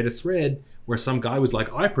because I read a thread where some guy was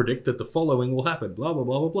like, I predict that the following will happen, blah, blah,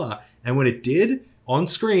 blah, blah, blah. And when it did, on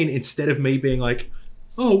screen, instead of me being like,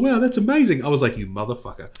 oh, wow, that's amazing, I was like, you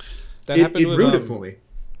motherfucker. It ruined it for me.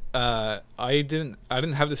 I didn't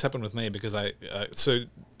have this happen with me because so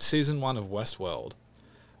season 1 of Westworld,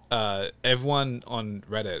 everyone on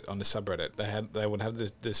Reddit, on the subreddit, they would have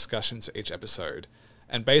the discussions for each episode,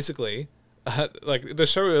 and basically, like the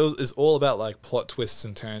show is all about like plot twists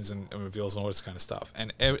and turns and reveals and all this kind of stuff,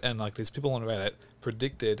 and like these people on Reddit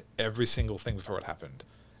predicted every single thing before it happened,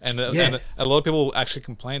 and a lot of people actually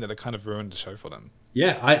complained that it kind of ruined the show for them.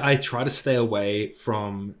 Yeah, I try to stay away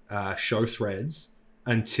from show threads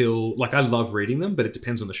until, like, I love reading them, but it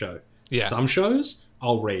depends on the show. Yeah. Some shows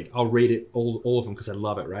I'll read it, all of them, because I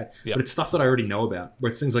love it, right? Yep. But it's stuff that I already know about,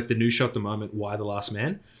 where it's things like the new show at the moment, Why the Last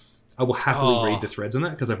Man. I will happily read the threads on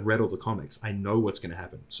that because I've read all the comics. I know what's going to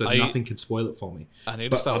happen, so nothing can spoil it for me. I need to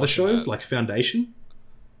but start other shows that. like Foundation,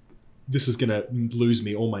 this is going to lose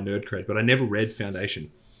me all my nerd cred, but I never read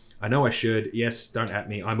Foundation. I know I should. Yes, don't at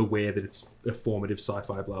me. I'm aware that it's a formative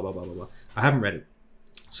sci-fi, blah, blah, blah, blah, blah. I haven't read it.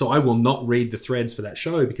 So I will not read the threads for that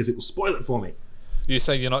show because it will spoil it for me. You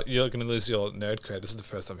say you're going to lose your nerd cred. This is the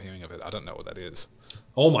first time hearing of it. I don't know what that is.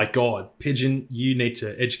 Oh my God, Pigeon, you need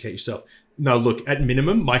to educate yourself. No, look, at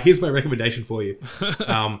minimum, here's my recommendation for you.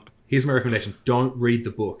 Here's my recommendation. Don't read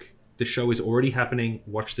the book. The show is already happening.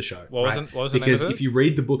 Watch the show. What was the name because of it? if you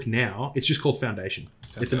read the book now, it's just called Foundation.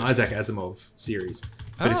 It's an Isaac Asimov series.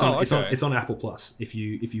 But it's on Apple Plus. If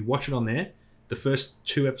you watch it on there, the first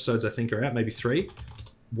 2 episodes I think are out, maybe 3.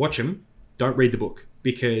 Watch them. Don't read the book,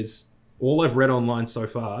 because all I've read online so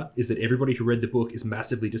far is that everybody who read the book is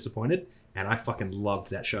massively disappointed, and I fucking loved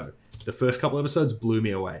that show. The first couple episodes blew me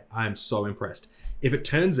away. I am so impressed. If it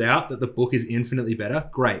turns out that the book is infinitely better,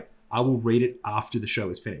 great. I will read it after the show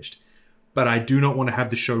is finished. But I do not want to have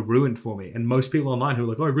the show ruined for me. And most people online who are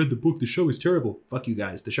like, oh, I read the book, the show is terrible. Fuck you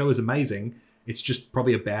guys. The show is amazing. It's just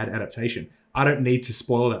probably a bad adaptation. I don't need to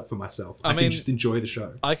spoil that for myself. I can just enjoy the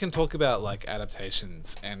show. I can talk about like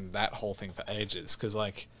adaptations and that whole thing for ages, because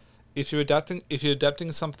like if you're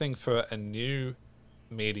adapting something for a new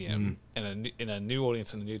medium in a new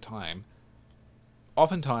audience in a new time,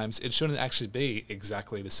 oftentimes it shouldn't actually be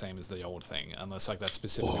exactly the same as the old thing, unless like that's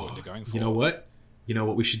specifically what you're going for. You know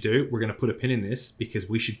what we should do? We're going to put a pin in this, because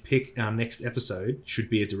we should pick our next episode should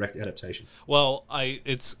be a direct adaptation. Well,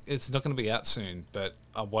 it's not going to be out soon, but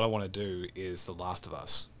what I want to do is The Last of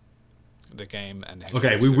Us, the game and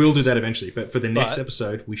okay, we will do that eventually. But for the next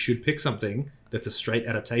episode, we should pick something that's a straight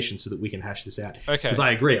adaptation so that we can hash this out. Okay. Because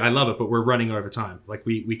I agree, I love it, but we're running over time. Like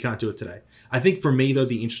we can't do it today. I think for me though,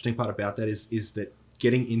 the interesting part about that is that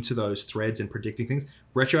getting into those threads and predicting things,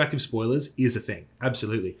 retroactive spoilers is a thing.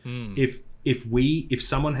 Absolutely. If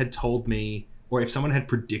someone had told me, or if someone had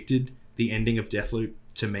predicted the ending of Deathloop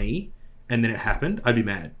to me, and then it happened, I'd be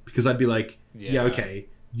mad, because I'd be like, yeah okay,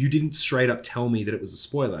 you didn't straight up tell me that it was a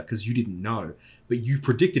spoiler because you didn't know, but you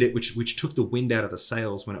predicted it, which took the wind out of the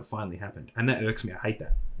sails when it finally happened, and that irks me. I hate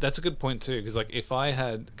that. That's a good point too, because like if I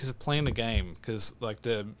had, because playing the game, because like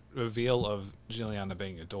the reveal of Juliana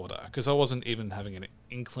being your daughter, because I wasn't even having an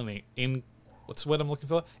what's the word I'm looking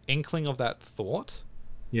for? Inkling of that thought.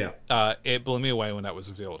 Yeah. It blew me away when that was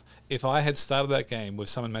revealed. If I had started that game with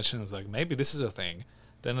someone mentioning, like, maybe this is a thing,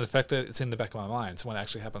 then the fact that it's in the back of my mind, so when it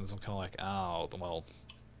actually happens, I'm kind of like, oh, well,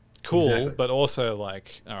 cool, exactly. But also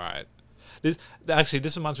like, all right. This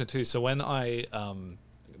reminds me too. So when I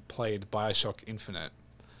played BioShock Infinite,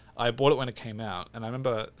 I bought it when it came out, and I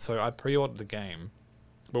remember, so I pre-ordered the game,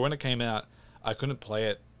 but when it came out, I couldn't play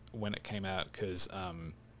it when it came out because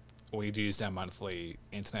we'd used our monthly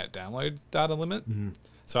internet download data limit. Mm-hmm.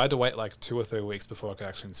 So I had to wait like 2 or 3 weeks before I could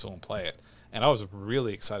actually install and play it. And I was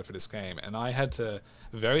really excited for this game. And I had to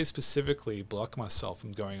very specifically block myself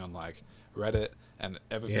from going on like Reddit and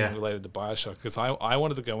everything related to BioShock, because I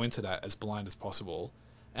wanted to go into that as blind as possible.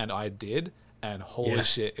 And I did. And holy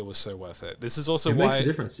shit, it was so worth it. This is also why... It makes a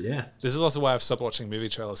difference, yeah. This is also why I've stopped watching movie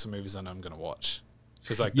trailers for movies I know I'm going to watch.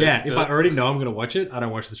 Like if I already know I'm going to watch it, I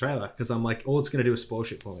don't watch the trailer, because I'm like, all it's going to do is spoil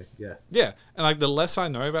shit for me. Yeah, and like the less I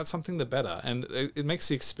know about something, the better, and it makes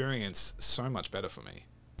the experience so much better for me.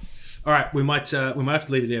 All right, we might have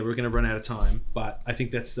to leave it there. We're going to run out of time, but I think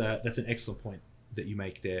that's an excellent point that you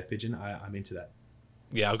make there, Pigeon. I'm into that.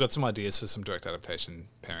 Yeah, I've got some ideas for some direct adaptation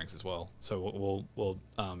pairings as well, so we'll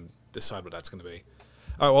decide what that's going to be.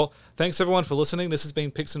 All right, well, thanks everyone for listening. This has been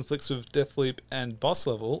Picks and Flicks with Deathloop and Boss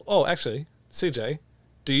Level. Oh, actually, CJ.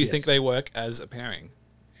 Do you think they work as a pairing?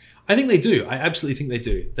 I think they do. I absolutely think they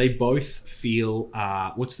do. They both feel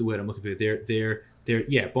what's the word I'm looking for?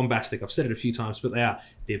 They're bombastic. I've said it a few times, but they are.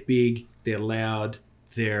 They're big. They're loud.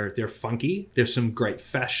 They're funky. There's some great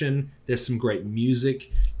fashion. There's some great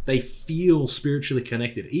music. They feel spiritually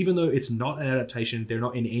connected, even though it's not an adaptation. They're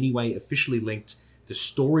not in any way officially linked. The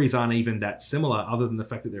stories aren't even that similar, other than the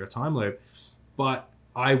fact that they're a time loop. But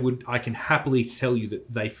I can happily tell you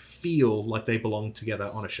that they feel like they belong together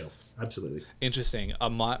on a shelf. Absolutely. Interesting.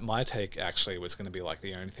 My take actually was going to be like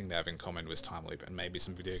the only thing they have in common was time loop and maybe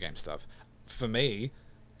some video game stuff. For me,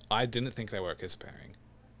 I didn't think they work as a pairing.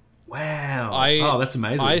 Wow. That's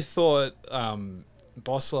amazing. I thought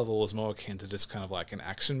Boss Level was more akin to just kind of like an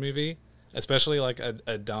action movie, especially like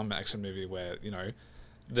a dumb action movie where, you know,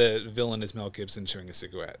 the villain is Mel Gibson chewing a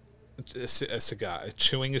cigarette.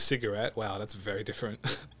 Chewing a cigarette. Wow, that's very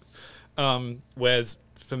different. Whereas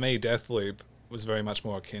for me, Deathloop, was very much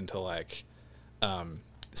more akin to like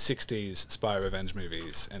 60s spy revenge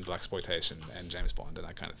movies and blaxploitation and James Bond and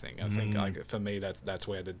that kind of thing. I think like for me that's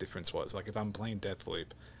where the difference was. Like if I'm playing Deathloop,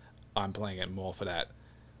 I'm playing it more for that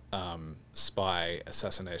spy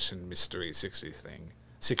assassination mystery 60s thing.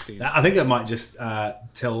 60s. I think that might just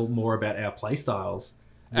tell more about our play styles.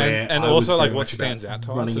 And also like what stands out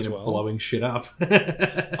to us as well. Blowing shit up.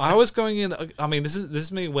 I was going in. I mean, this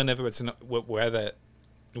is me. Whenever it's an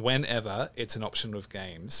option with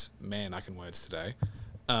games. Man, I can words today.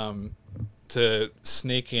 To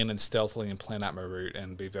sneak in and stealthily and plan out my route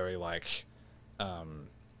and be very like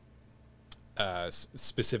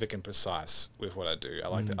specific and precise with what I do. I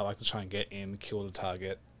like to try and get in, kill the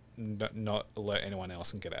target, not alert anyone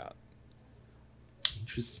else, and get out.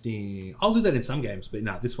 Interesting. I'll do that in some games, but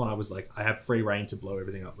this one I was like, I have free reign to blow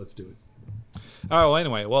everything up. Let's do it. Oh, well,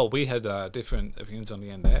 anyway, we had different opinions on the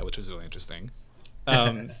end there, which was really interesting.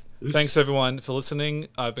 Thanks everyone for listening.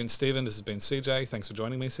 I've been Steven. This has been CJ. Thanks for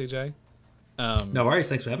joining me, CJ. No worries.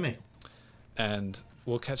 Thanks for having me. And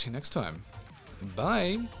we'll catch you next time.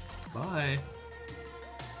 Bye. Bye.